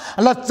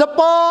la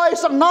chapa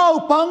sak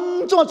nau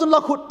pang chunga chun la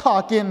khut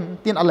tha kin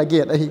tin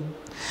alaget ahi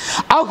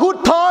a khut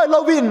tha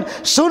lovin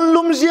sun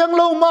lum jiang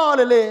lo ma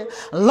le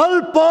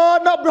lalpa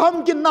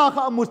Abraham kin na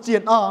kha mu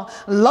chien a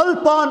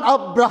lalpan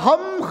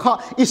Abraham kha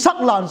Isak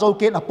lan zo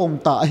ken apom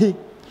ta ahi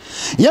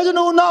ya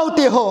junu nau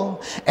te ho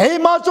ei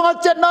ma chunga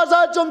chet na za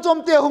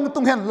chom te hung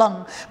tung hen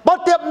lang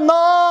patep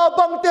na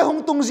bang te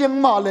hung tung jiang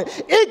ma le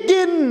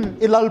ikin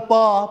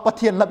ilalpa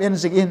pathian lab en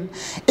zig in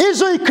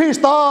izui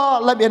Krista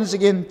lab en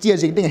zig in chia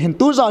jing ding hen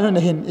tu za hen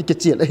hen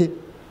ikichil hi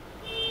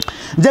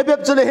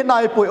jebep chule hen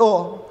ai pui o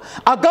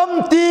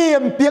agam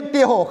tim piak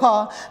te ho kha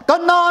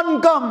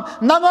kanan gam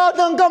nanga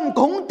dang gam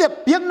khong te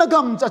piak na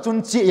gam cha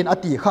chun chi in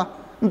ati kha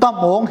gam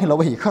mong hi lo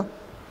hi kha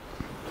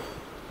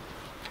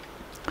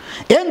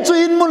en chu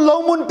in mun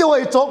lo mun te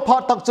oi chok pha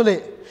tak chule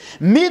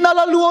mi na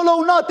la luo lo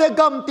na te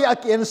gam te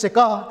akien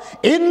seka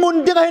in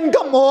mun ding hen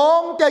gam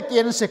ong te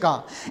akien seka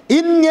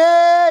in nge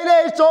le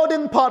cho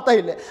ding pha tai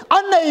le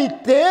anei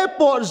te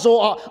po zo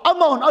a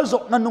amon al zo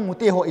na nung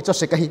te ho i cho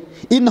seka hi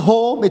in ho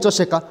me cho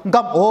seka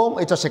gam ong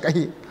e cho seka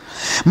hi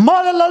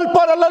mal lal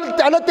par lal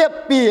ala te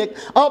piek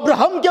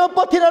Abraham ke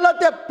pathin ala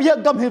te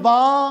piek gam hi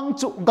wang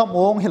chu gam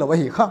ong hi lo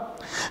hi kha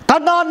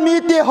kanan mi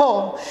te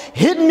ho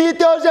hit mi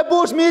te ho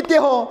jebus mi te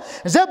ho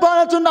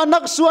zebana chun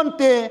anak suan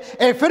te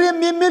Ephraim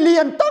mi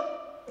million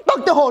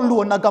tak te ho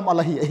luan na gam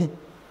ala hi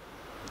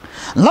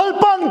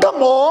lalpan gam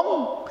ong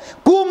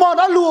kuman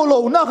alu lo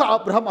na kha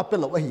Abraham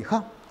apel lo hi kha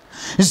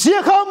zia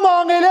kha ma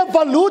nge le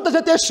valu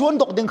ta te suan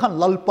dok ding khan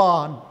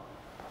lalpan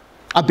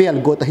abel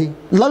go ta hi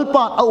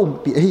lalpan a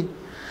pi hi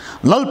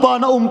lalpa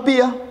na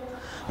umpia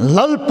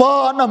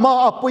lalpa na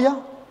ma apuya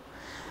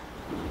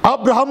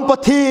Abraham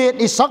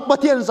pathin Isak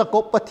pathin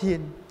Jacob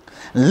pathin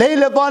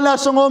leile bala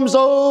songom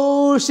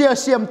zo sia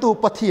siam tu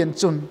pathin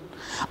chun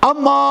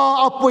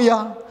ama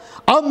apuya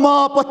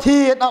ama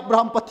pathin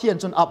Abraham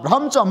pathin chun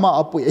Abraham cha ma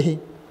apuya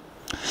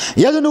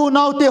yanu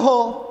nau te ho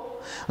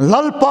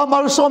lalpa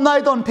mal som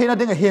nai don thena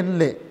ding hen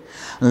le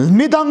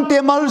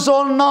midangte mal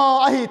zon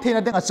na ahi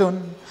thena ding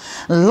achun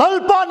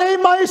lalpa nei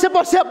mai se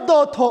pasep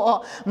do tho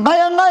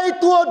ngai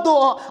tu do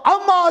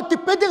ama ki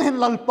peding hen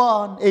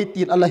lalpan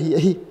 18 alahi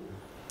hi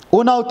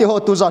unau te ho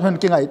tu zan han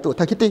ki ngai tu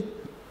thakiti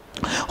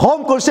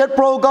home concert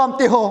program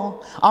te ho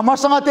ama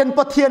sanga ten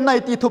pathian nai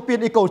ti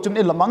thupin iko chun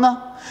in lamanga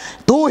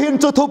tu hin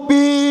chu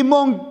thupi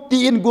mong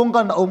ti in gung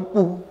kan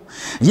ompu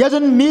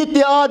yajan mi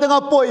te a danga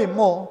poi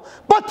mo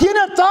pathian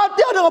cha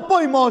te danga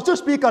poi mo chu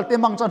speaker te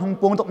mang chan hung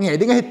pong tok nge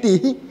ding he ti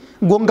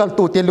gung gal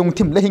tu te lung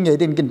thim le nge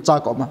din kin cha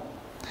ko ma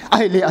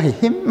ai le ai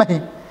him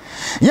mai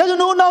ya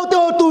nu nau te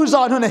tu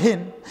za nu ne hin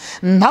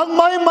nang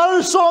mai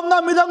mal som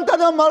na midangte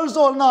na mal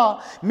zol na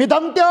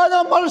midangte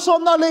na mal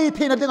som na le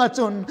thina dinga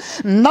chun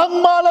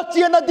nang ma la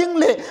chian na ding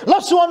le la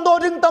suan do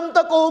ding tam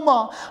ta ko ma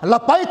la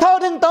pai thau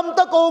ding tam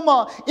ta ko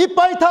ma I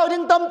pai thau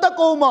ding tam ta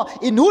ko ma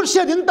inul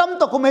sia ding tam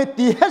ta ko me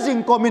ti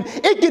hezing komin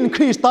ikin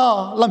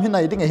krista lam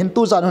hinai ding hin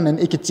tu zan honen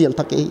ikichiel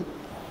thake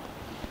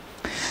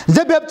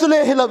jebeb chule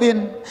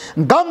hilovin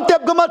gam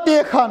tep gama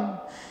te khan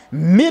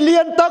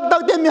million tak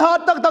tak te mi ha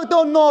tak tak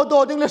te no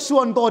do ding le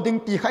suan do ding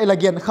ti khai la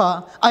gen kha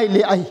ai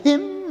le ai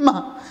him ma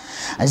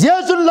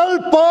Jesus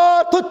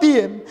lalpa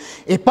thutiam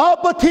ipa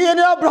Pathian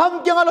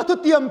Abraham kyang ala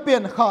thutiam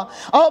pen kha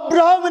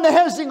Abraham ne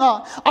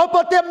hesinga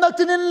apatem na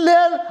chinin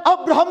lel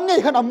Abraham ngai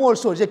khan amol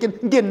so jekin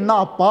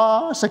Genna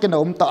pa sakin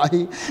ta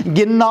hi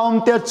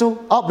Genna te chu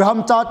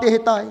Abraham cha te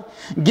hitai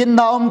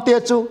Genna te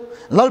chu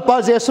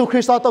lalpa Jesus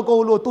Christa to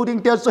ko lo tu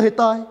ding te chu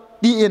hitai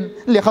ti in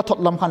le kha thot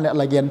lam khan le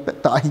la gen pe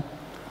ta hi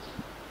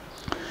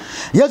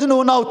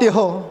Yazunu nau te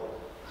ho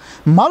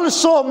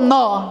malsom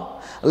na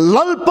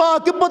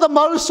lalpa ki pada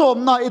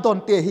malsom na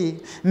idon te hi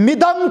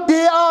midangte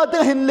a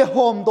de hin le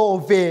hom do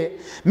ve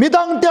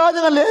midangte a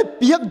de le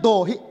piak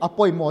do hi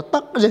apoi mo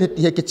tak je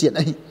ti ke chen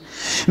ai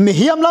mi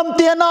hiam lam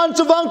te nan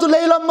chuwang chu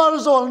leilam mal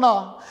zol na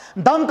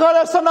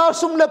dangkala sana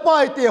sum le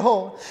pai te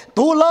ho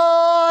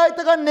tulai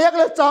ta nek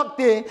le chak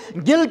te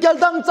gil kel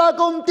dang cha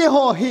kom te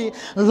ho hi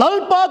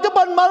lalpa ke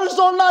ban mal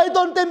zol na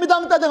idon te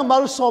midang ta dang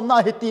mal som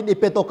na hi tin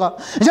ipetoka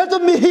ja tu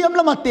mi hiam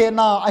lam te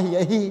na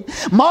ai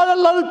mal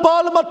lalpa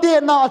lam te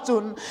na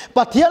chun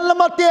pathian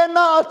lam te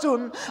na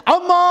chun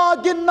ama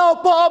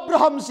Genna pa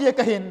Abraham sia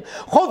kahin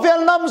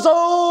khovel nam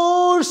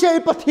zo sei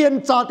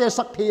pathian cha te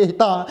sak the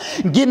ta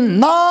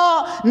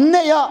Genna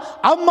ne ya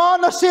ama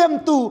na sem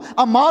tu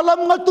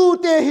amalam nga tu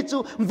te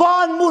chu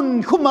van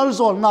mun khumal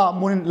zol na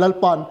mun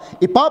lalpan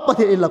ipa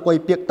pathe ila koi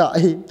pek ta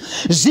hi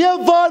zia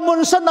van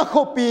mun sana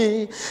khopi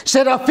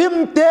serafim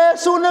te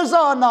suna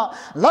zana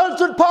lal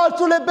chut pha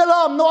chule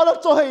belam no ala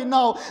cho hei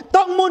naw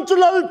tak mun chu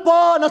lalpa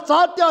na cha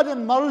tia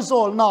den mal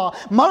zol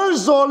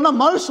na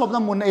mal sob na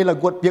mun ila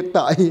got pek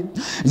ta hi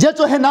zia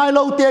cho henai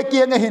lo te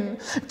kiang hin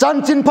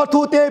chan chin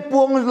phathu te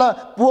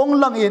puang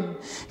lang in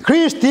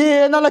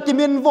Christian ala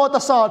kimin vota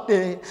sa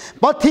te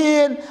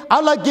pathin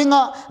ala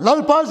ginga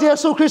lalpa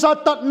Jesus Christ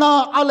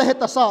na ala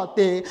heta sa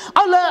te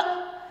ala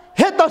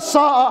heta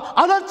sa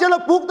ala chela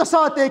puk ta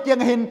sa te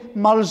kyang hin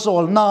mal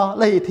zol na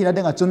lai thina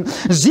denga chun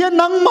zian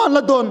nang ma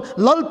la don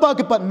lalpa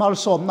ki pat mal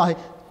som na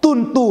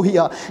tun tu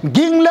hiya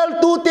ginglel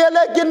tu te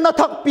le gin na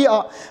thak pi a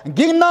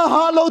gin na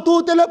ha lo tu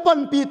te le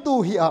pan pi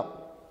tu hiya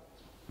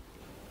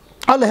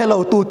ala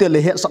hello tu te le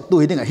he sak tu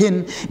hi denga hin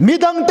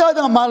midang ta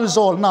denga mal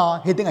zol na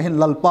he denga hin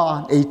lalpa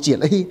ei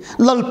chil hi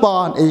lalpa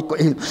ei ko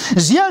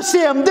zia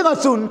sem denga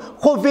chun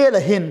khovel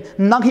hin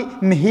nang hi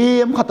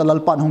mhem khat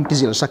lalpan hong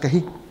kizil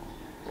sakahi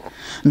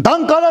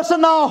dang kala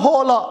sana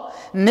hola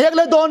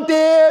nekle don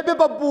te be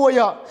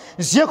babuya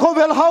zia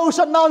khovel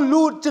house na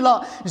lut chila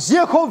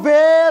zia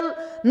khovel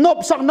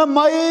nop sak na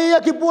mai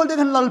ki bol de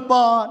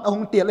lalpan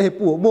hong tel he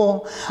pu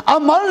mo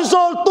amal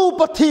zol tu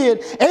pathin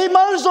ei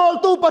mal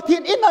zol tu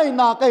pathin inai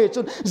na kai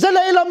chun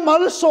zelaila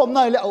mal som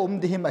na le om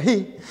di hi hi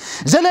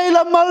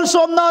zelaila mal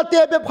som na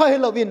te be phai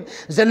lovin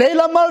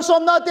zelaila mal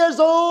som na te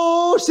zo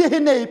si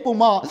nei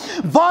puma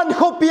van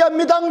khopia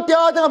midang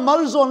tia de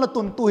mal zol na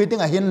tun tu hi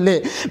dinga hin le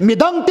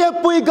midang te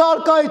pui gar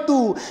kai tu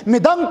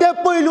midang te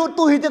pui lu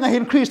tu hi dinga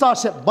hin Krista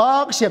se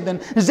bak sem den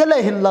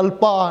zelai hin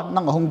lalpa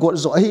nang hong go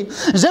zo hi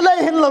zelai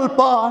hin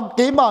lalpa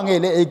ke mangai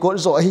le ei gol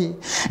zo hi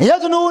ya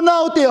junu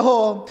nau te ho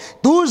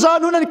tu za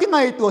nu nan ki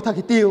ngai to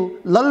thaki tiu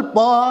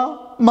lalpa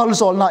mal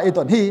zol na e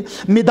don hi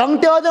midang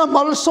te da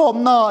mal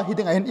som na hi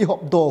ding hin i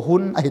hop do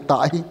hun ai ta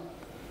hi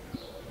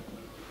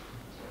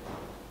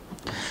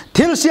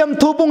thil siam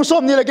thu bung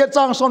som ni le ge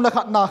chang som la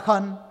khat na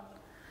khan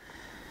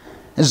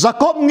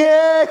Jacob nge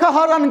kha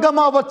haran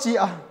gama wachi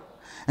a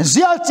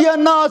zia chia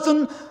na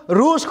chun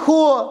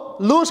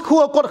lus khu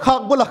kot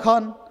khak bula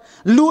khan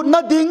lu na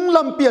ding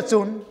lam pia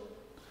chun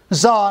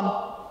zan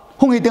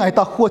hung iding ai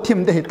ta khu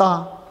thim de ta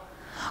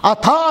a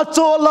tha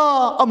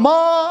chola ama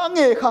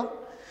nge kha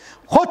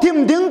kho thim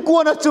ding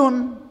ko na chun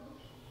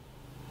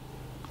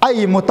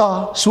ai muta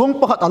suang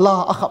pakhat ala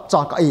a khap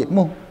cha ka ai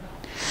mu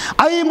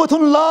ai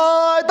muthun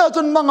lai ta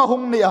chun manga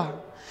hung ni a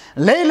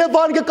leile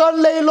van ke kan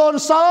leilon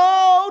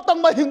sao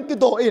tang ma hing ki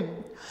do in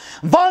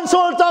van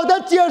sol chang da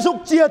chia suk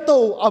chia to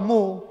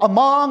amu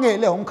ama nge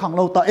le hong khang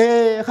lo ta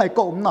e khai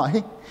ko na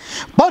hi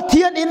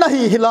pathian in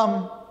hi hilam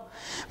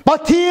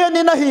pathian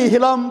in hi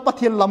hilam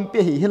pathian lam pe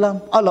hi hilam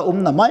ala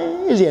na mai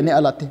je ne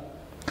ala ti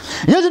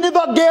yajni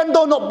ba gen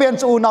do no ben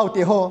chu nau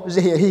ti ho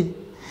je hi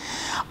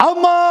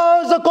ama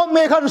za ko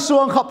me khan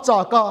suang khap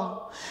cha ka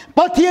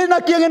pathian na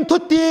kiangin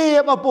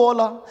thuti ma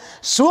bola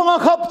suanga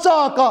khap cha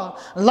ka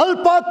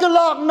lalpa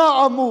kelak na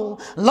amu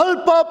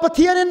lalpa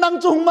pathian nang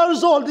chung mal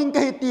zol ding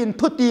kai tin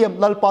thutiam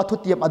lalpa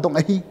thutiam adong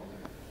hi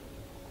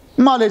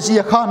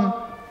Malaysia khan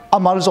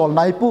amal zol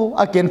nai pu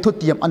aken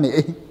thutiam ane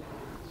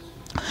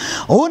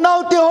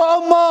unau te ho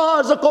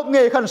ama zakop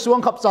nge khan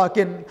suang khap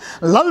chakin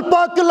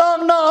lalpa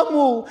kilang na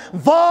amu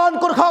van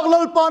kor khak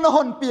lalpa na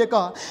hon pia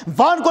ka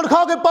van kor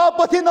khak ke pa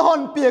pathin na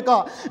hon pia ka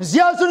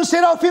zia sun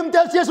serafim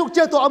tel jesuk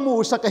che to amu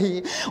sakahi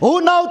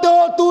unau te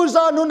ho tu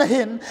za nu na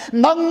hin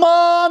nang ma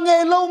nge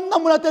lom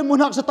namuna te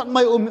munhak sa tak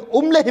mai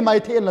le hi mai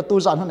the la tu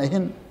za nu na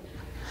hin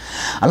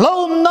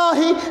lom na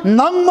hi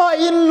nang ma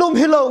in lum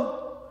hilo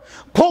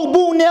phok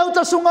bu neu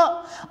ta sunga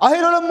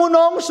airo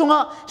munong sunga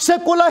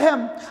sekula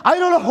hem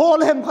airo hol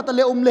hem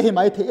khatale le hi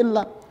mai the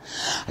illa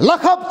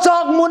lakhap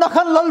chak muna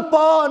khan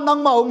lalpa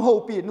nang ma ho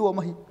pi nu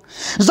ma hi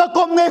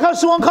zakom nge khan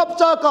suang khap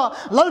chaka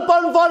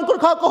lalpan van kur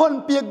kha ko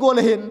hon pi gol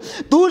hin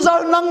tu za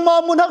nang ma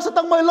munak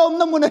satang mai lom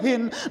na mun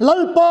hin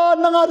lalpa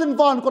nanga din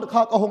van kur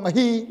kha ko hong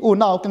hi u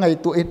naw ka ngai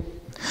tu in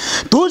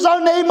tu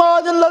zal nei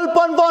ma din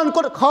lalpan van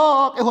ko kha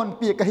ke hon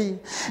pi ka hi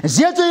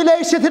zia chui le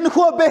se thin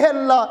kho be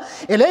hella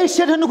ele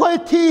se thin kho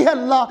thi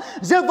hella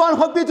ze van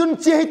ho bi dun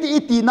chi ti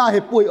ti na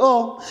he pui o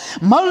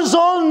mal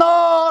zol na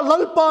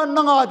lalpan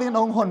na nga din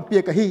ong hon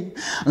pi ka hi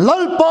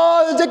lalpa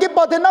je ki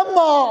pa de na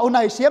ma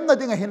unai siam na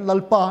ding hin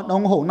lalpa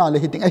nong ho na le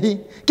hi ding hi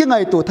ki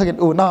ngai tu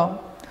thagin u na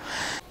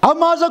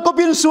ama za ko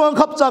bin suang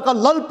khap cha ka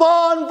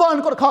lalpan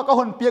van ko kha ka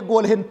hon pi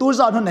gol hin tu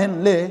za hun hen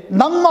le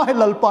nang ma he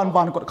lalpan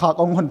van ko kha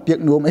ka hon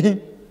pi nu ma hi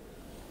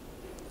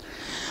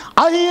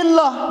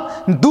ahilla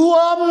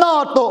duam na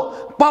to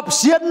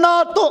papsian na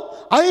to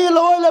ai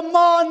loi le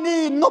mani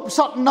nop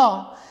sak na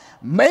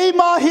mei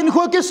ma hin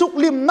kho ke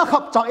suklim na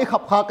khap chang e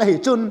khap kha ka hi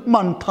chun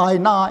man thai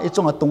na e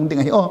chunga tung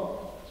ding hi o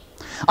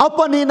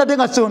apani na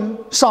dinga chun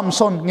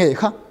samson nge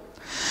kha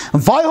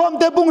vai hom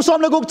te bung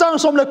som le guk chang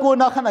som le ku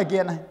na khan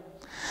again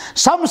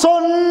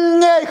samson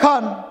nge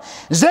khan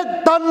zet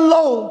tan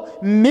lo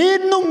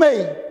min nu mei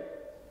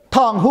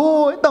thang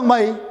hu tang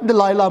mai de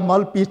lai la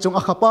mal pi chung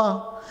a khapa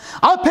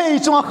a phei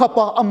chung a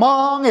khapa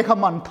ama nge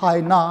khaman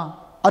thai na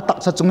atak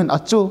sa chungin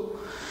achu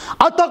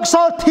atak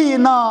sa thi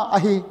na a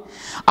hi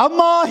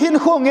ama hin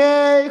kho nge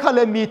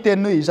khale mi te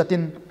nui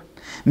zatin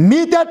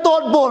mi te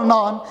tot bol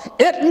nan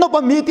et no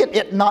pa mi te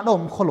et na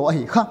nom kholo a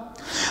hi kha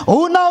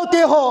unau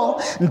te ho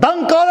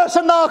dangkala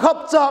sana khap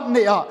chak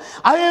ne a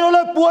ai ro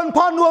le puan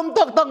phan nuam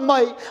tak tak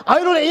mai ai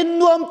ro le in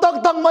nuam tak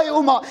tak mai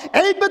uma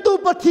ei pe tu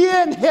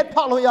pathian het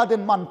pha lo ya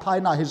den man thai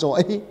na hi zo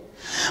ai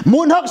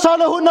mun hak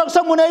sala hun hak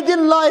samun ai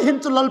din lai hin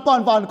chulal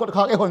pan van ko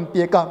khak e hon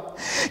pi ka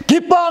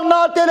kipang na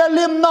te le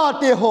lim na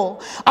te ho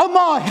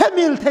ama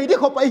hemil thei di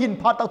khop ai hin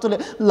pha tak chule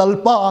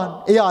lalpan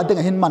e ya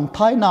ding hin man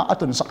thai na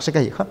atun sak se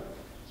kai kha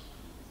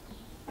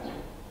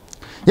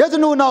ya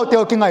junu nau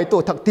teo ki ngai to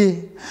thakti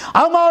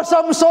ama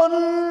samson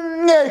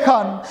nge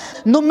khan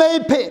nu mei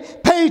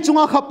phei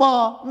chunga khapa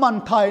man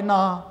thai na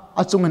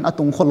achungen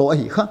atung kholo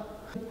hi kha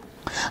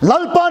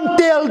lalpan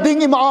tel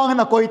ding ima ang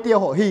na koi te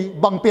ho hi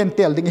bang pen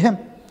tel ding hem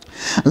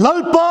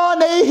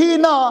lalpan ei hi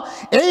na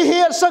ei he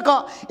saka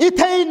i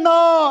thei na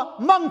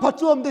mang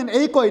phachuam din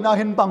ei koi na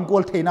hen bang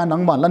gol theina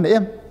nang man lan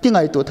em ki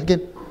ngai to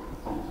thakin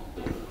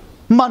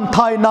man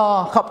thai na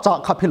khap cha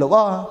khap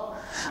hilowa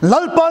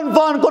lalpan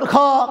van ko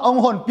kha ong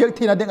hon piak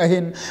thina ding a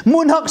hin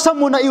mun hak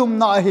samuna ium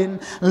na hin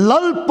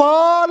lalpa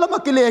lama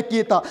kile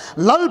kita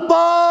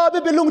lalpa be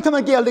belung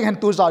thama gel ding hen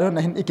tu za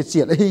na hin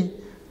ikichial hi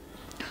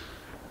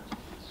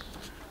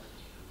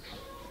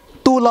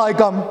tu lai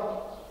gam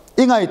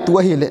ingai tu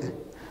hi le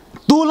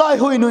tu lai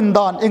hui nun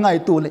dan ingai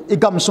tu le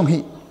igam sung hi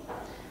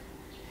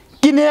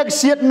kinek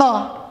siat na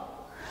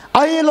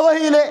ai lo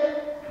hi le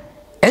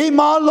ei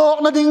ma lok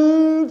na ding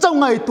chau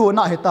ngai tu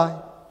na he tai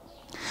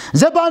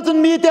zaban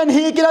chun mi ten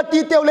hi kila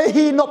ti teu le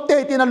hi nop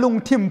te tin lung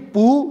thim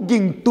pu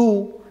ging tu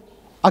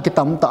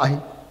akitam ta hi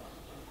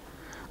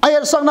ai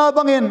sang na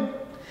bangin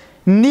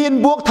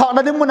nin buak tha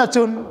na dim mun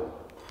chun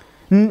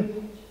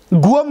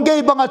guam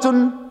gei banga chun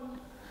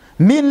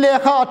min le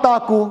kha ta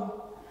ku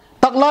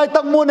tak lai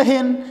tak mun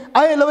hin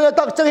ai lo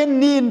tak chang hin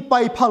nin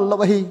pai phal lo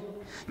hi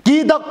ki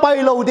dak pai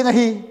lo ding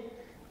hi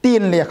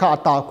tin le kha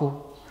ta ku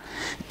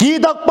ki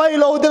dak pai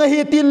lo ding hi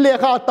tin le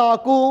kha ta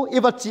ku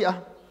iwachi a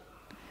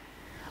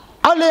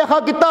ale kha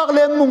kitak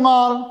le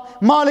mungal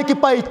male ki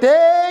pai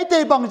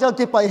te bang jal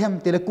ki pai hem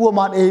te le ku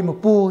man e mu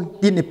pui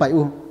tin ni pai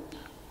u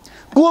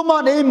ku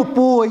man e mu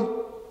pui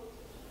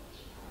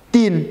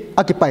tin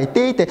a ki pai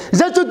te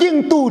za chu ding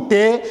tu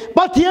te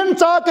pathian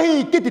cha ka hi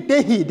ki ti te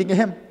hi ding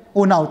hem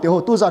u naw te ho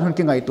tu zan hun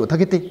ki ngai tu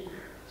thakiti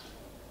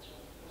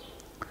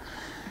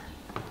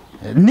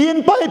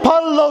nin pai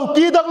phal lo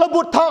ki dak la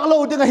but thak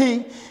lo ding hi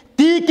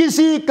ti ki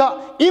si ka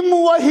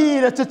imu wa hi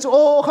la chu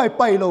o khai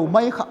pai lo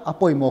mai kha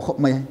apoi mo khop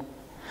mai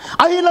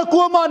ai la ku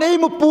ma nei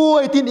mu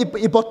puai tin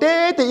ipote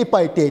te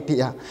ipai te ti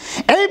a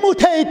ei mu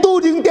thei tu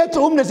ding te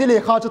chum na zile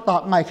kha chu ta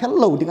ngai khel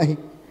lo ding ai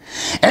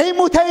ei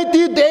mu thei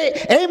ti de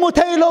ei mu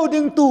thei lo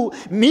ding tu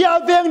mia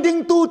veng ding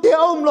tu te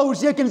om lo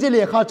zia kin zile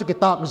kha chu ki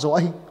tak zo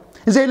ai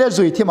zele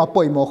zui thi ma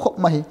poi mo khop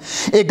mai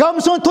e gam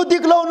son thu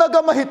dik lo na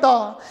gam hita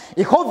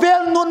e kho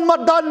vel nun ma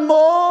dan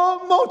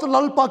mo tu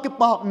lal pa ki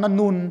pa na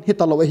nun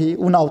hita lo hi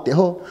unaw te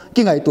ho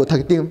ki ngai tu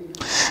thak tim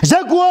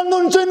jaguan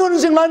nun choi nun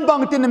jing lan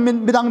bang tin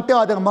midangte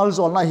adang mal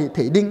zol na hi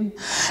thei ding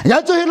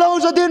ya chu hi lo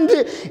za din bi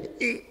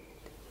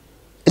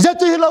ja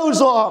chu hilau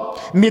zo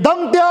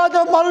midangte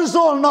ada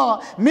malsawmna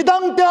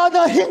midangte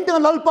ada hingting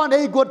lalpan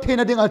ei got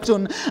thina dinga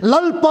chun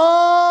lalpa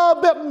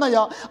bep na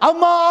ya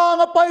ama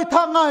nga pai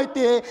thangai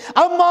te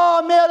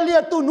ama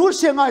melia tu nu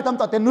sengai tam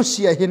ta te nu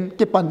sia hin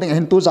ki panding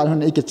hin tu zan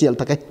hun ei ke chel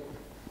thake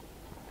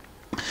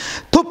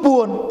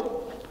thupun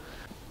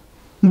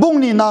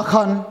bungni na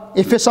khan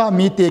efesa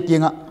mi te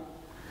kinga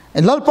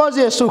lalpa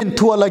jesu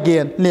thu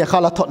again le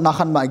khala thot na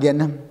khan ma again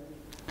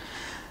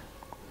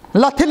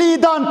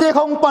lathili dan te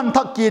khong pan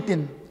thak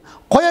kitin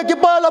khoya ki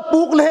bala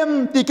puk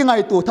lehem ti ki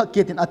ngai tu thak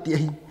kitin ati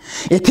hi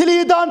ethili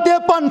dan te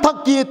pan thak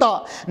kita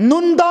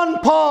nun dan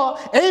pha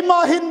eima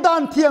hin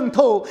dan thiang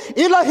tho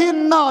ila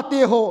hin na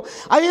te ho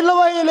ai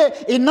lawai le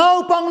inau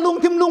pang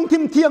lung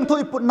thim thiang tho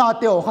iput na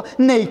te ho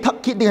nei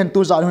thak ki den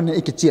tu zan hun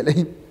ei ki chel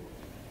hi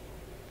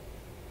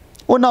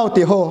onau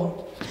te ho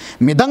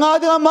midanga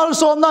dinga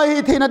malsawmna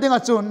hi thina dinga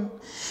chun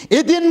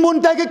idin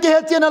mun ta ke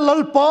chena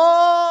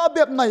lalpa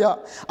bep na ya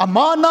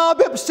amana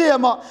bep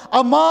sema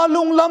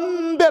amalung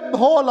lam bep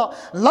hola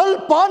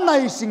lalpa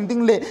nai sing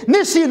ding le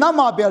ni si na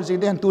ma ber jing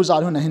den tu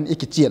zan hun hin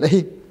ikichel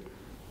hi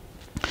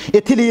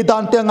ethili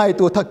dan te ngai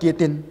tu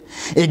thakitin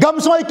igam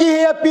soi ki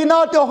happy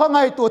na te ho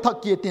ngai tu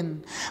thakitin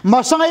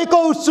masangai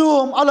ko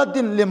chum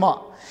aladin lima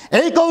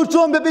ei ko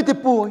chum bep ti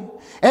pui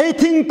ei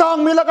thing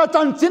tang milaka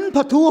chan chin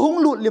phathu hung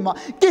lut lima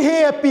ki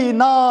happy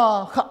na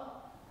kha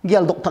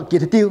gel dok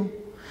thakitiu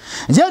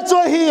jesu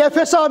hi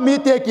efesa mi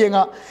te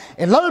kinga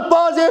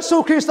lalpa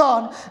jesu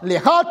christan le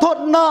kha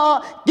thot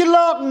na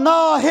kilak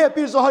na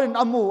happy zoharin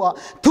amua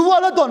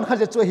thuala don kha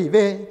jesu hi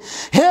ve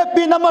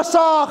happy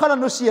namasa khana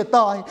nu sia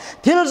tai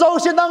thil zo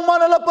sinang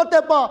manala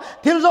patepa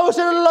thil zo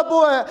sin la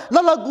boy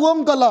la la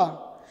guam kala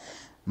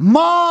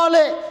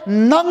male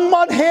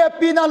nangman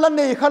happy na la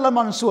nei khala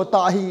man su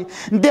ta hi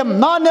dem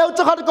na neu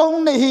chakhat ko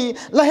hung nei hi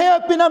la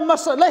happy na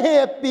masa la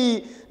happy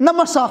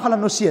namasa khala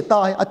nu sia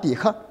tai ati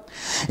kha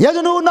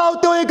yajunu nau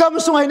toi gam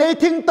sungai nei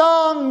thing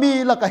tang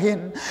mi la ka hin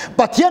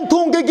pathian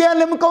thung ke gen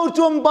lem kau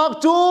chum bak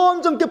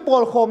chum jong ke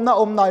pol khom na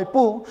om nai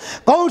pu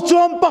kau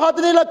chum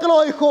pakhat ni la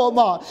kloi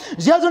khoma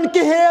yajun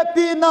ke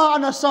happy na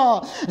anasa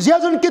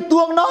yajun ke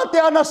tuang na te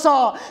anasa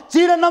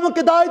chira nam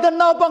ke dai dan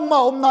na bang ma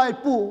om nai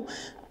pu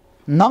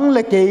nang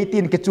le ke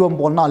tin ke chum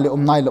bol na le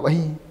om nai lo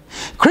hi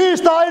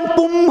christian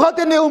pum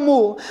khat ne umu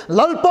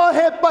lalpa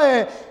he pa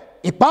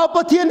ipa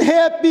pathian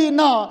happy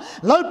na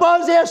lalpa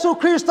jesu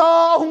christa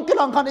hung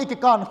kilang khan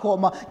ikikan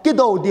khoma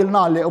kido dil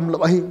na le lo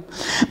hi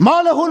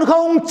mala hun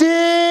khong chi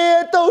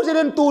to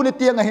jiren tu ni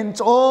tiang hin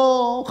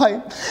cho khai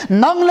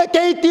nang le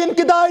ke tin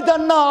kidai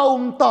dan na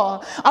ta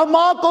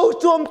ama ko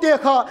chom te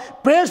kha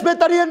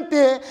presbyterian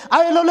te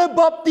ai lo le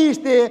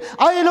baptist te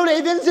ai lo le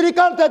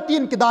evangelical te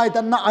tin kidai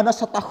dan na ana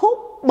sata ho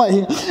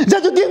mai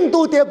ja ju ging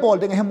tu te bol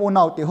ding hem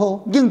unau te ho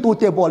ging tu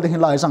te bol ding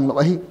lai sang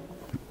lo hi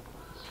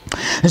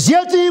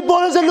zia chi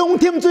bol ze lung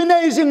thim chui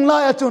nei jing la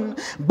ya chun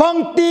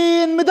bang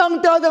tin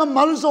midang ta da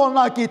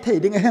malsawmna ki thei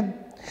ding hem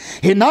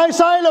hinai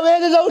sai lo we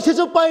zo si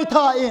chu pai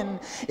tha in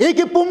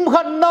iki pum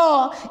khat na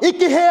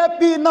iki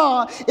happy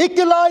na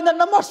iki lai na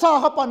namasa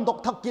ha pan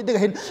dok thak ki ding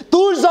hin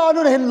tu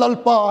zanu hin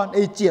lalpan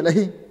ei chi la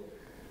hi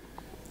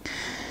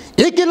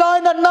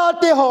ikilai na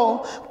te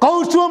ho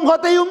kau chum kha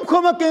te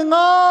khoma ke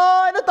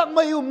ngai na tak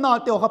mai na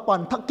te ho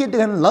pan thak ki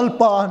den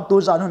lalpan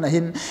tu zan na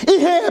hin I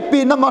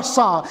happy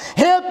namasa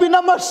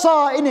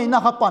ini na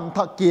ha pan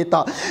thak ki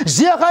ta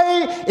zia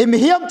khai im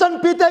hiam chan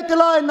pi te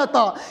kilai na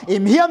ta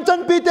im hiam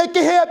chan pi te ki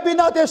happy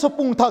na te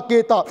sopung thak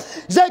ki ta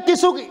zai ki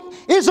suk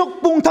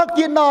isuk pung thak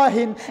ki na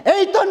hin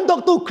ei tan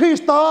dok tu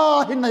krista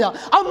hin na ya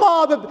ama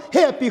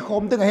happy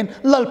khom ding hin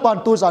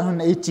lalpan tu zan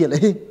hun ei chi le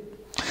hi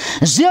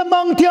zia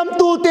mang thiam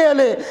tu te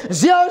le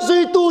zia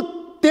zui tu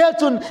te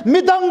chun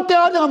midang te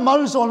na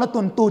malsawmna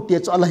tun tu te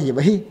chu ala hi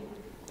ba hi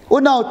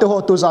unau te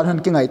ho tu zan han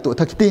ki ngai tu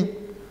thakti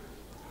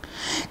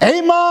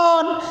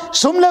eiman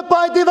sumle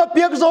pai ti va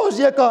piak zo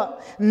zia ka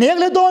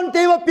negle don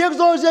te va piak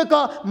zo zia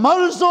ka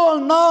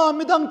malsawmna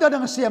midang te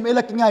dang siam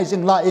ela ki ngai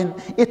jing la in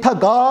I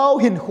thagau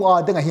hin huwa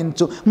dang hin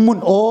chu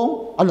mun ong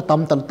ala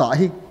tam tal ta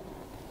hi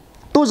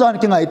tu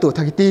zan ki ngai tu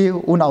thakti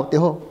unau te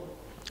ho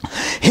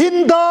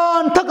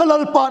hindan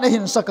thakalal pa ne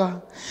hin saka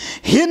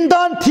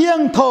hindan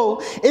thiang tho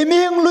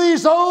eming lui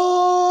zo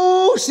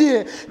si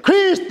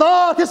krista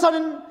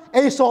thisanin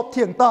ei sop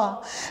thiang ta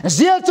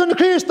zia chun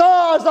krista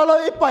zalo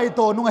I pai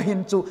to nunga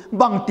hin chu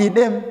bang tin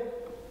em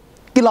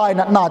kilai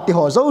na ti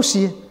ho zo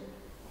si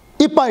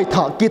I pai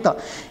tha kita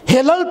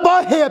helal pa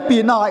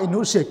happy na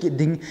inu se ki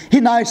ding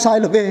hinai sai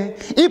love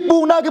I pu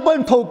na ke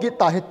ban tho ki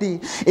ta heti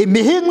I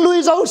mi hing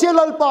lui zo se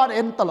lal pa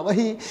en tal wa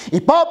hi I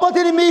pa pa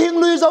thi mi hing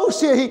lui zo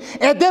se hi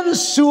eden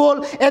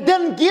sul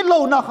eden gi lo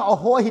na kha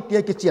ho hi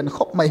te ki chen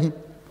khop mai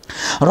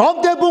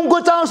rom te bung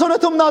ko chang so na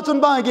thum na chun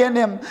ba ge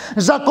nem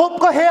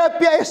jacob ka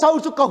happy ai sau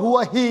chu ka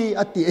huwa hi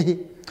ati hi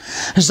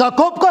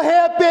Jacob ka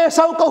happy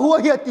sau ka huwa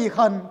hiati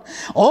khan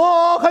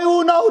o khai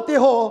u nau ti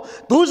ho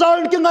tu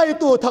zan ki ngai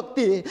tu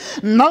thakti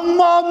nang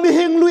ma mi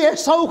hing lu e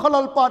sau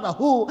khalal pa na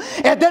hu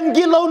eden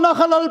gi lo na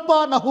khalal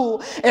pa na hu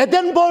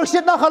eden bol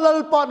set na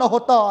khalal pa na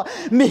hota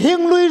mi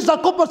hing lu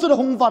Jacob pa su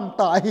hung van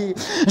ta hi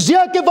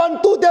zia ke van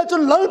tu de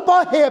chun lalpa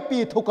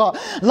happy thuka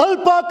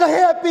lalpa ka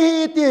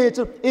happy ti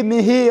chu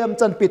mi hiam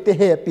chan pi te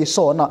happy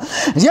so na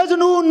zia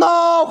junu na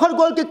khal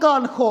gol ki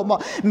kan khoma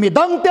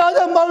midangte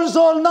a mal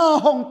zol na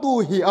hong tu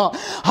hi a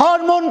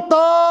harmon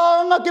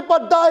tanga ki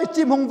padai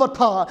chim hong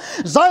watha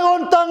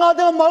zion tanga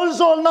de mal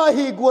zol na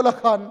hi gola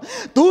khan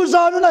tu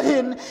zanu na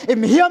hin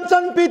im hiam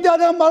chan pi te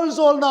de mal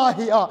zol na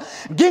hi a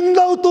ging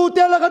lo tu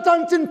te la ka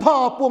chan chin pha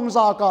pung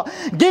za ka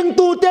ging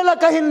tu te la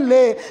ka hin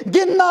le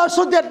gin na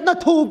so det na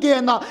thu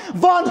ge na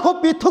van ho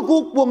pi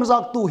thuguk pung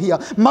za tu hi a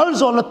mal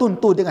zol na tun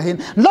tu ding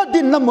hin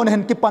ladin na mon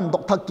hen ki pan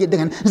dok thak ki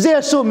ding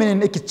jesu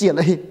min ki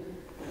chial hi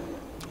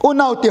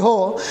unaw ti ho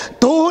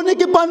tu ni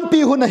ki pan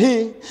pi hu nahi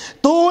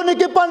tu ni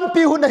ki pan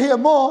pi hu nahi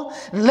mo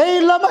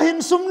leila ma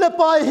hin sum le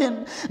pai hin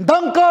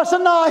dangka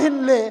sana hin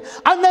le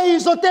anei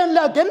zo ten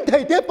la gen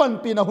thei te pan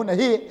pi na hu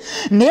nahi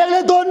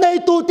nele don nei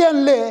tu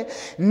ten le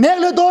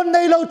nele don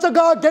nei lo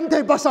chaga gen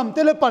thei basam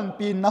te le pan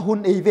pi na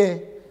hun ei ve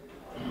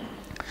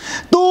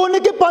tu ni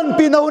ki pan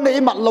pi na hu nei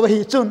mat lo hi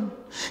chun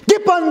ki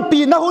pan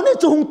pi na hu ni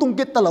chu hung tung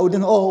ki talo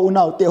ding o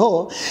unaw te ho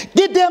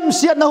ki dem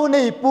siat na hu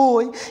nei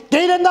pui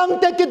ke le nang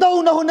te ki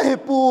dau na hu nei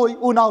pui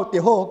unaw te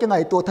ho ke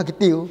ngai to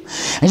thakitiu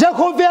ja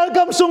kho vel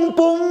gam sung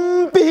pum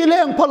pi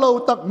leng phalo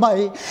tak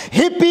mai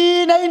hi pi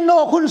nei no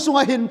khun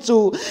sunga hin chu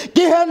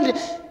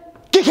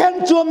ki hen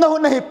chuam na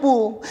hu nei pu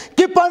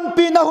ki pan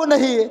pi na hu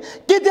nei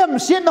ki dem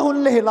siat na hu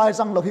le lai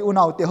sang lo hi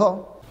unaw te ho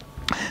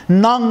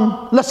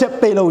nang la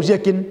sep pe lo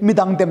jekin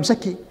midang dem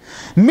saki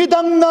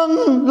midang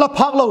nang la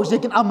phak lo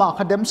jekin ama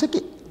kha dem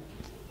saki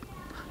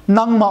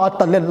nang ma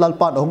atalen lal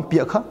pa hong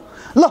pia kha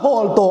la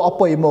hol to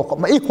apoi mo ko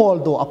mai hol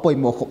do apoi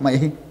mo ko mai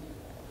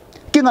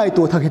ki ngai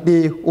tu thakiti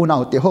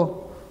unaw te ho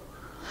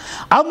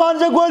aman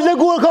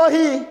jagol kha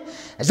hi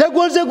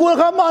jagol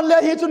kha man le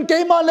hi chun ke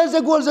man le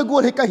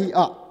jagol hi ka hi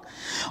a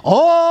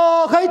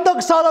o khai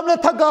tak salam le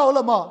thagaw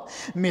lama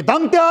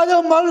midangte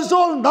a mal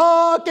zol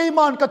na ke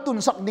man ka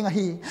tun sak ding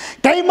hi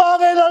ke ma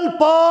ge lal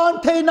pan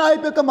thei nai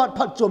be ka mat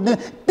phat chom ne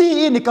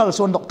ti nikal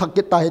son dok thak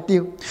ki tai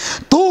tiu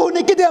tu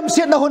ni ki dem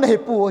siat na hun he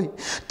pui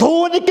tu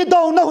ni ki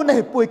daw na hun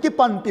he pui ki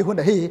pan pi hun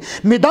hi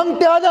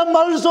midangte a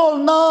mal zol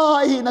na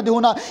hi na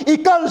dihuna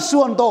ikal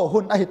suan do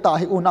hun a hi ta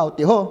hi unaw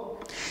ti ho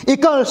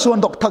ikal suan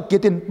dok thak ki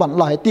tin pan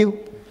lai tiu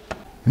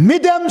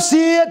midam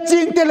si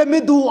ching tele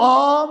midu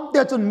am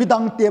te chun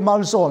midang te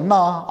mal zol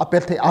na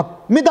apet the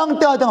ap midang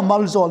te adang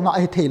mal zol na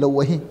ai thelo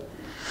hi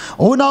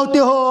unaw te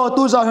ho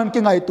tu za han ki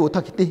ngai tu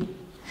thakiti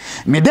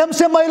midam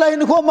se mai la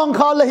hin kho mang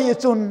kha la hi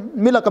chun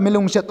mila ka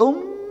milung set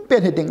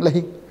pen he ding la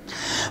hi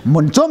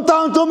mun chom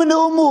tang chom ni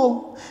umu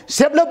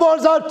sep le bol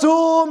za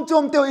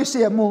chum te i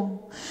se mu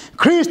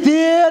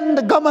Christian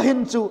gama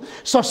hin chu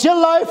social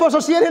life for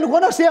social hin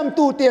kona siam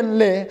tu ten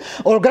le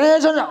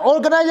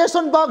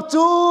organization bak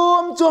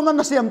chum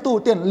na siam tu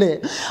ten le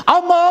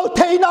amau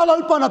theina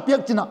lal pana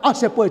piak china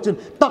ase poi chun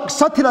tak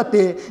sathila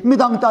te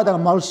midang ta da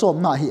mal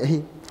som na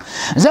hi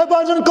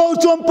Zabajan kau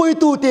chom pui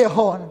tu te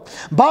hon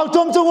bak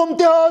chom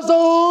te ho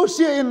zo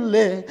si in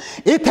le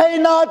I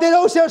theina te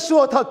lo se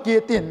suo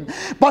thakitin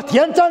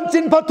pathian chan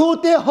chin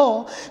phathu te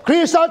ho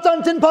krisa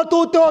chan chin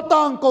phathu te ho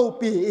tang ko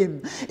pi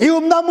im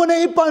ium namune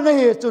ipan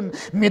he chun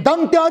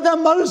midang te da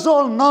mal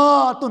zol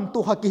na tun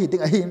tu haki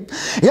ding ahim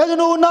ya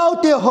nu nau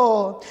te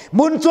ho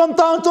mun chom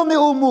tang chom me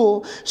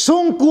umu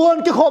sung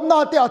kuan ki khom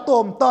na te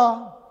atom ta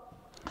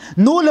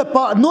nu le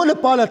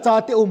pa la cha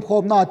te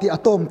khom na ti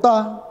atom ta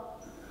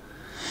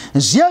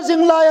zia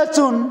jing la ya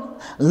chun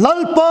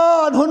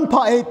lalpan hun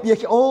pha e pi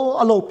o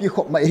alo pi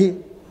khop mai hi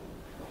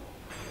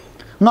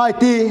ngai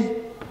ti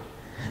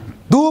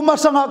du ma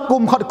sanga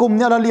kum khat kum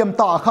nya la liam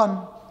ta khan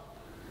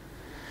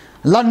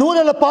la nu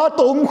la pa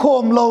to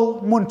khom lo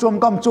mun chom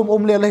kam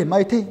chum le le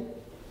mai thi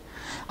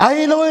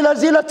ai loi la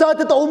zila cha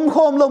te to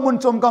khom lo mun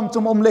chom kam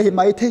chum le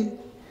mai thi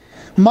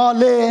ma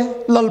le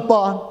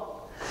lalpan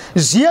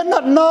zia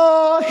nat na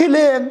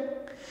hileng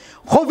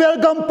khovel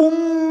gam pum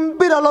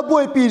pira la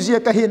boy pi zia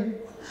ka hin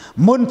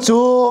mun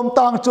chum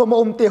tang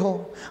chum te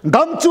ho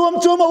gam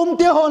chum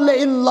te ho le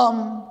in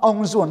lam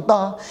ong zuan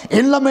ta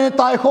in lam e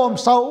tai khom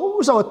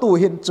sau tu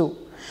hin chu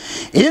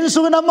in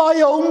su na ma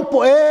ya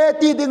po e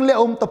ti ding le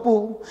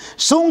tapu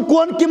sung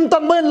kuan kim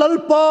tang men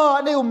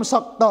lalpa ne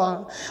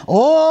sakta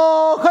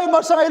o khai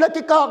ma sai la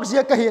ki kak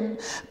zia ka hin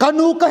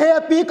kanu ka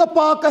happy ka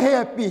pa ka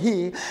happy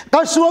hi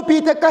ka su pi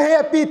te ka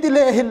happy ti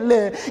le hin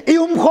le I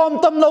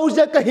khom tam lo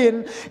zia ka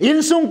hin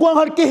in sung kuan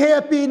har ki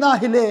happy na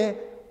hi le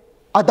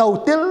adau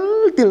til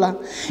tila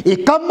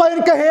ikamain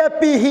ka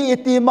happy hi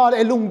itimal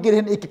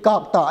elunggirin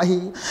ikikakta hi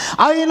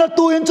ay na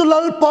tuin chu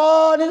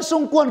lalpan in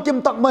sungkuan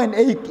kim takmain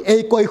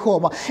ei koi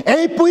khoma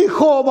ei pui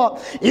khoma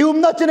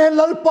iumna chene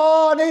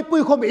lalpan ei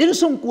pui khoma in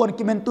sungkuan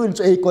kimen tuin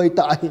chu ei koi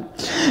ta hi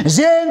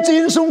zen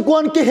chin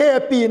sungkuan ki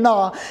happy na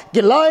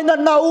ki laina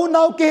na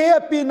unau ki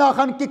happy na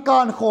khan ki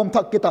kan khom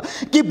thak kita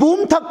ki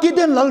bum thak ki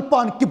den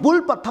lalpan ki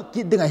bul pat thak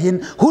ki dinga hin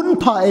hun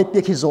pha ei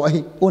pe ki zo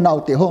hi unau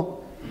te ho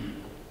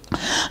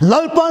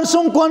lalpan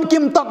sungkuan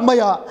kim tak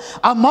maya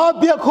ama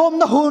bia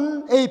khom na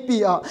hun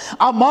apia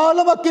ama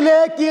lama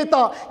kile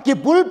kita ki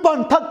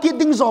bulpan thak ki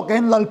ding zo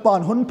ken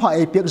lalpan hun pha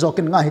apia zo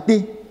ken ngai ti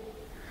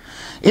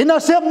ina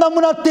sem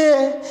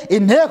namunate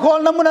in he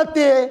khol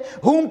namunate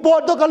hum po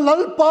do ka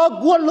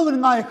lalpa gual lu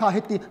ngai kha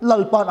hiti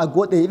lalpan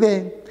ago de ve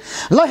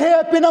la he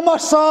pina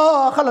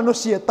masa khala no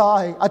sia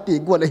tai ati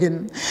gual hin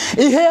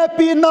I he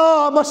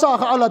pina masa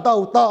khala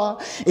dauta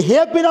I he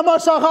pina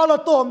masa khala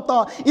tom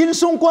ta in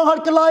sung kwang har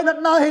kelai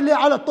na hele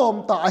ala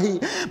tom ta hi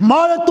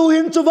mal tu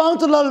hin chuwang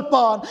chu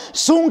lalpan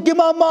sung ki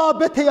mama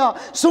bethia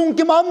sung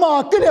ki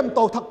mama kirem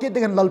to thak ki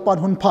den lalpan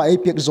hun pha ai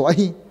pek zo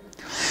hi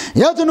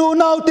ya junu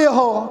naute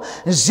ho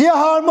zia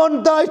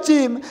harmon dai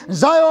chim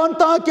zion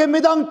ta ke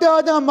midangte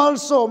ada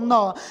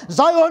malsawmna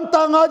zion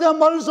ta ada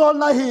malzol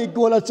na hi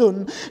gola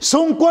chun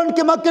sungkon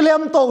ke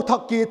makelem to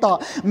thakita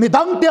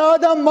midangte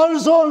ada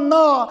malzol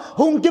na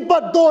hung ki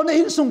pat don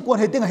in sungkon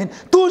heding hin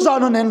tu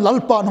zanon en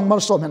lalpan hung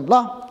malsawm hen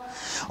la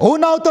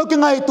unau to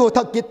ke ngai tu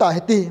thakita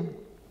heti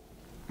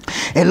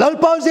e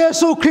lalpa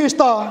jesu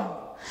krista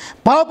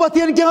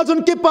Pathian Thu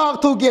chun ki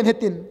pak thu gen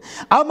hetin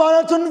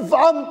ama chun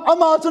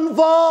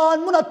van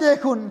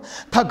munate khun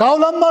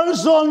thagaula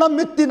malzol na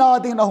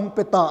mitina ding na hung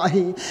peta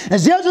hi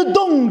zia ju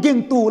dong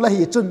ging tu la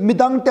hi chun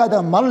midangte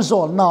da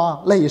malzol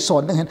na la hi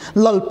son hen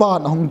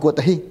lalpa na hung got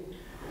hi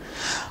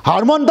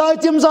harmon dai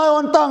chim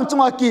zion tang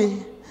chunga ki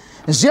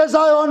zia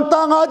zion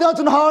tang ada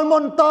chun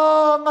harmon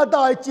tang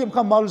adai chim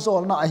kha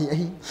malzol na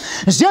hi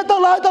zia ta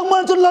lai tang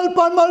man chun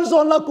lalpan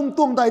malzol na kum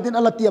tung dai din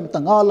ala tiam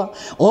tangala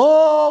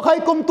o khai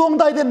kum tung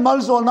dai din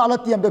malzol na ala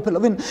tiam be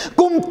phelawin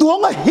kum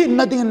tung a hin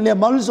na ding le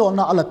malzol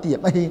na ala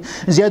tiam hi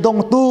zia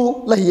dong tu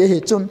la hi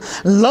chun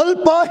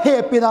lalpa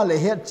he pina le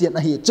he chen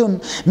hi chun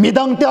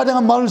midang te ada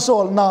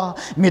malzol na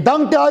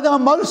midang te ada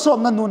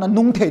malsom na nu na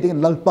nung the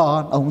ding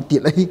lalpan ahung ti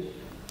la hi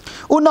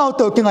unau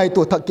to ki ngai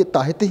to thak ki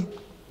ta heti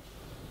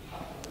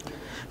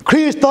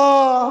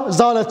Krista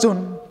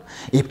zalachun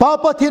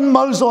Pathian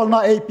malzol na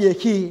AP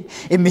khi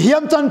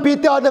imhiam chan pi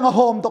te adanga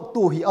hom dok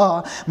tu hi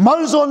a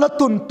malzol na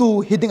tun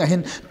tu hiding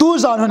hin tu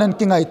zan honan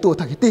kingai tu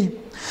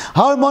thakiti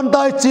harmon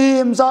dai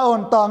chim za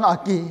on tang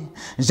aki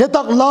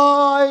zetak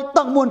lai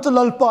tak mun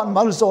chalalpan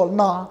malzol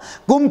na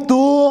kum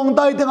tung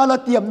dai ding ala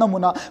tiam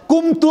namuna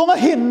kum tung a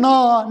hin na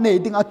nei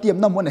ding atiam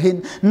namun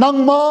hin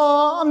nangma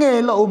nge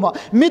lauma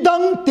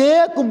midang te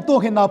kum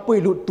tung hina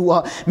puilu tua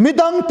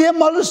midang te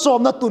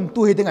malsom na tun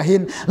tu hiding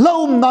hin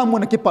laum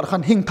namun ki par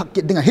khan hing thak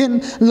ki ding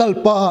hin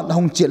lalpa na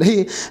hung chil hi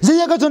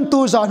zia ka chun tu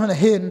zan hon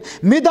hin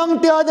midang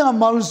te adang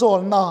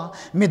malzol na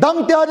midang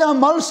te adang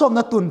malsom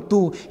na tun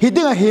tu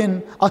hiding hin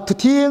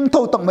athuthi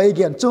thau tak mai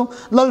gen chu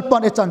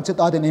lalpan e chan chet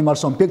aden e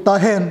malsom pek ta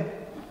hen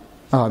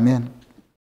amen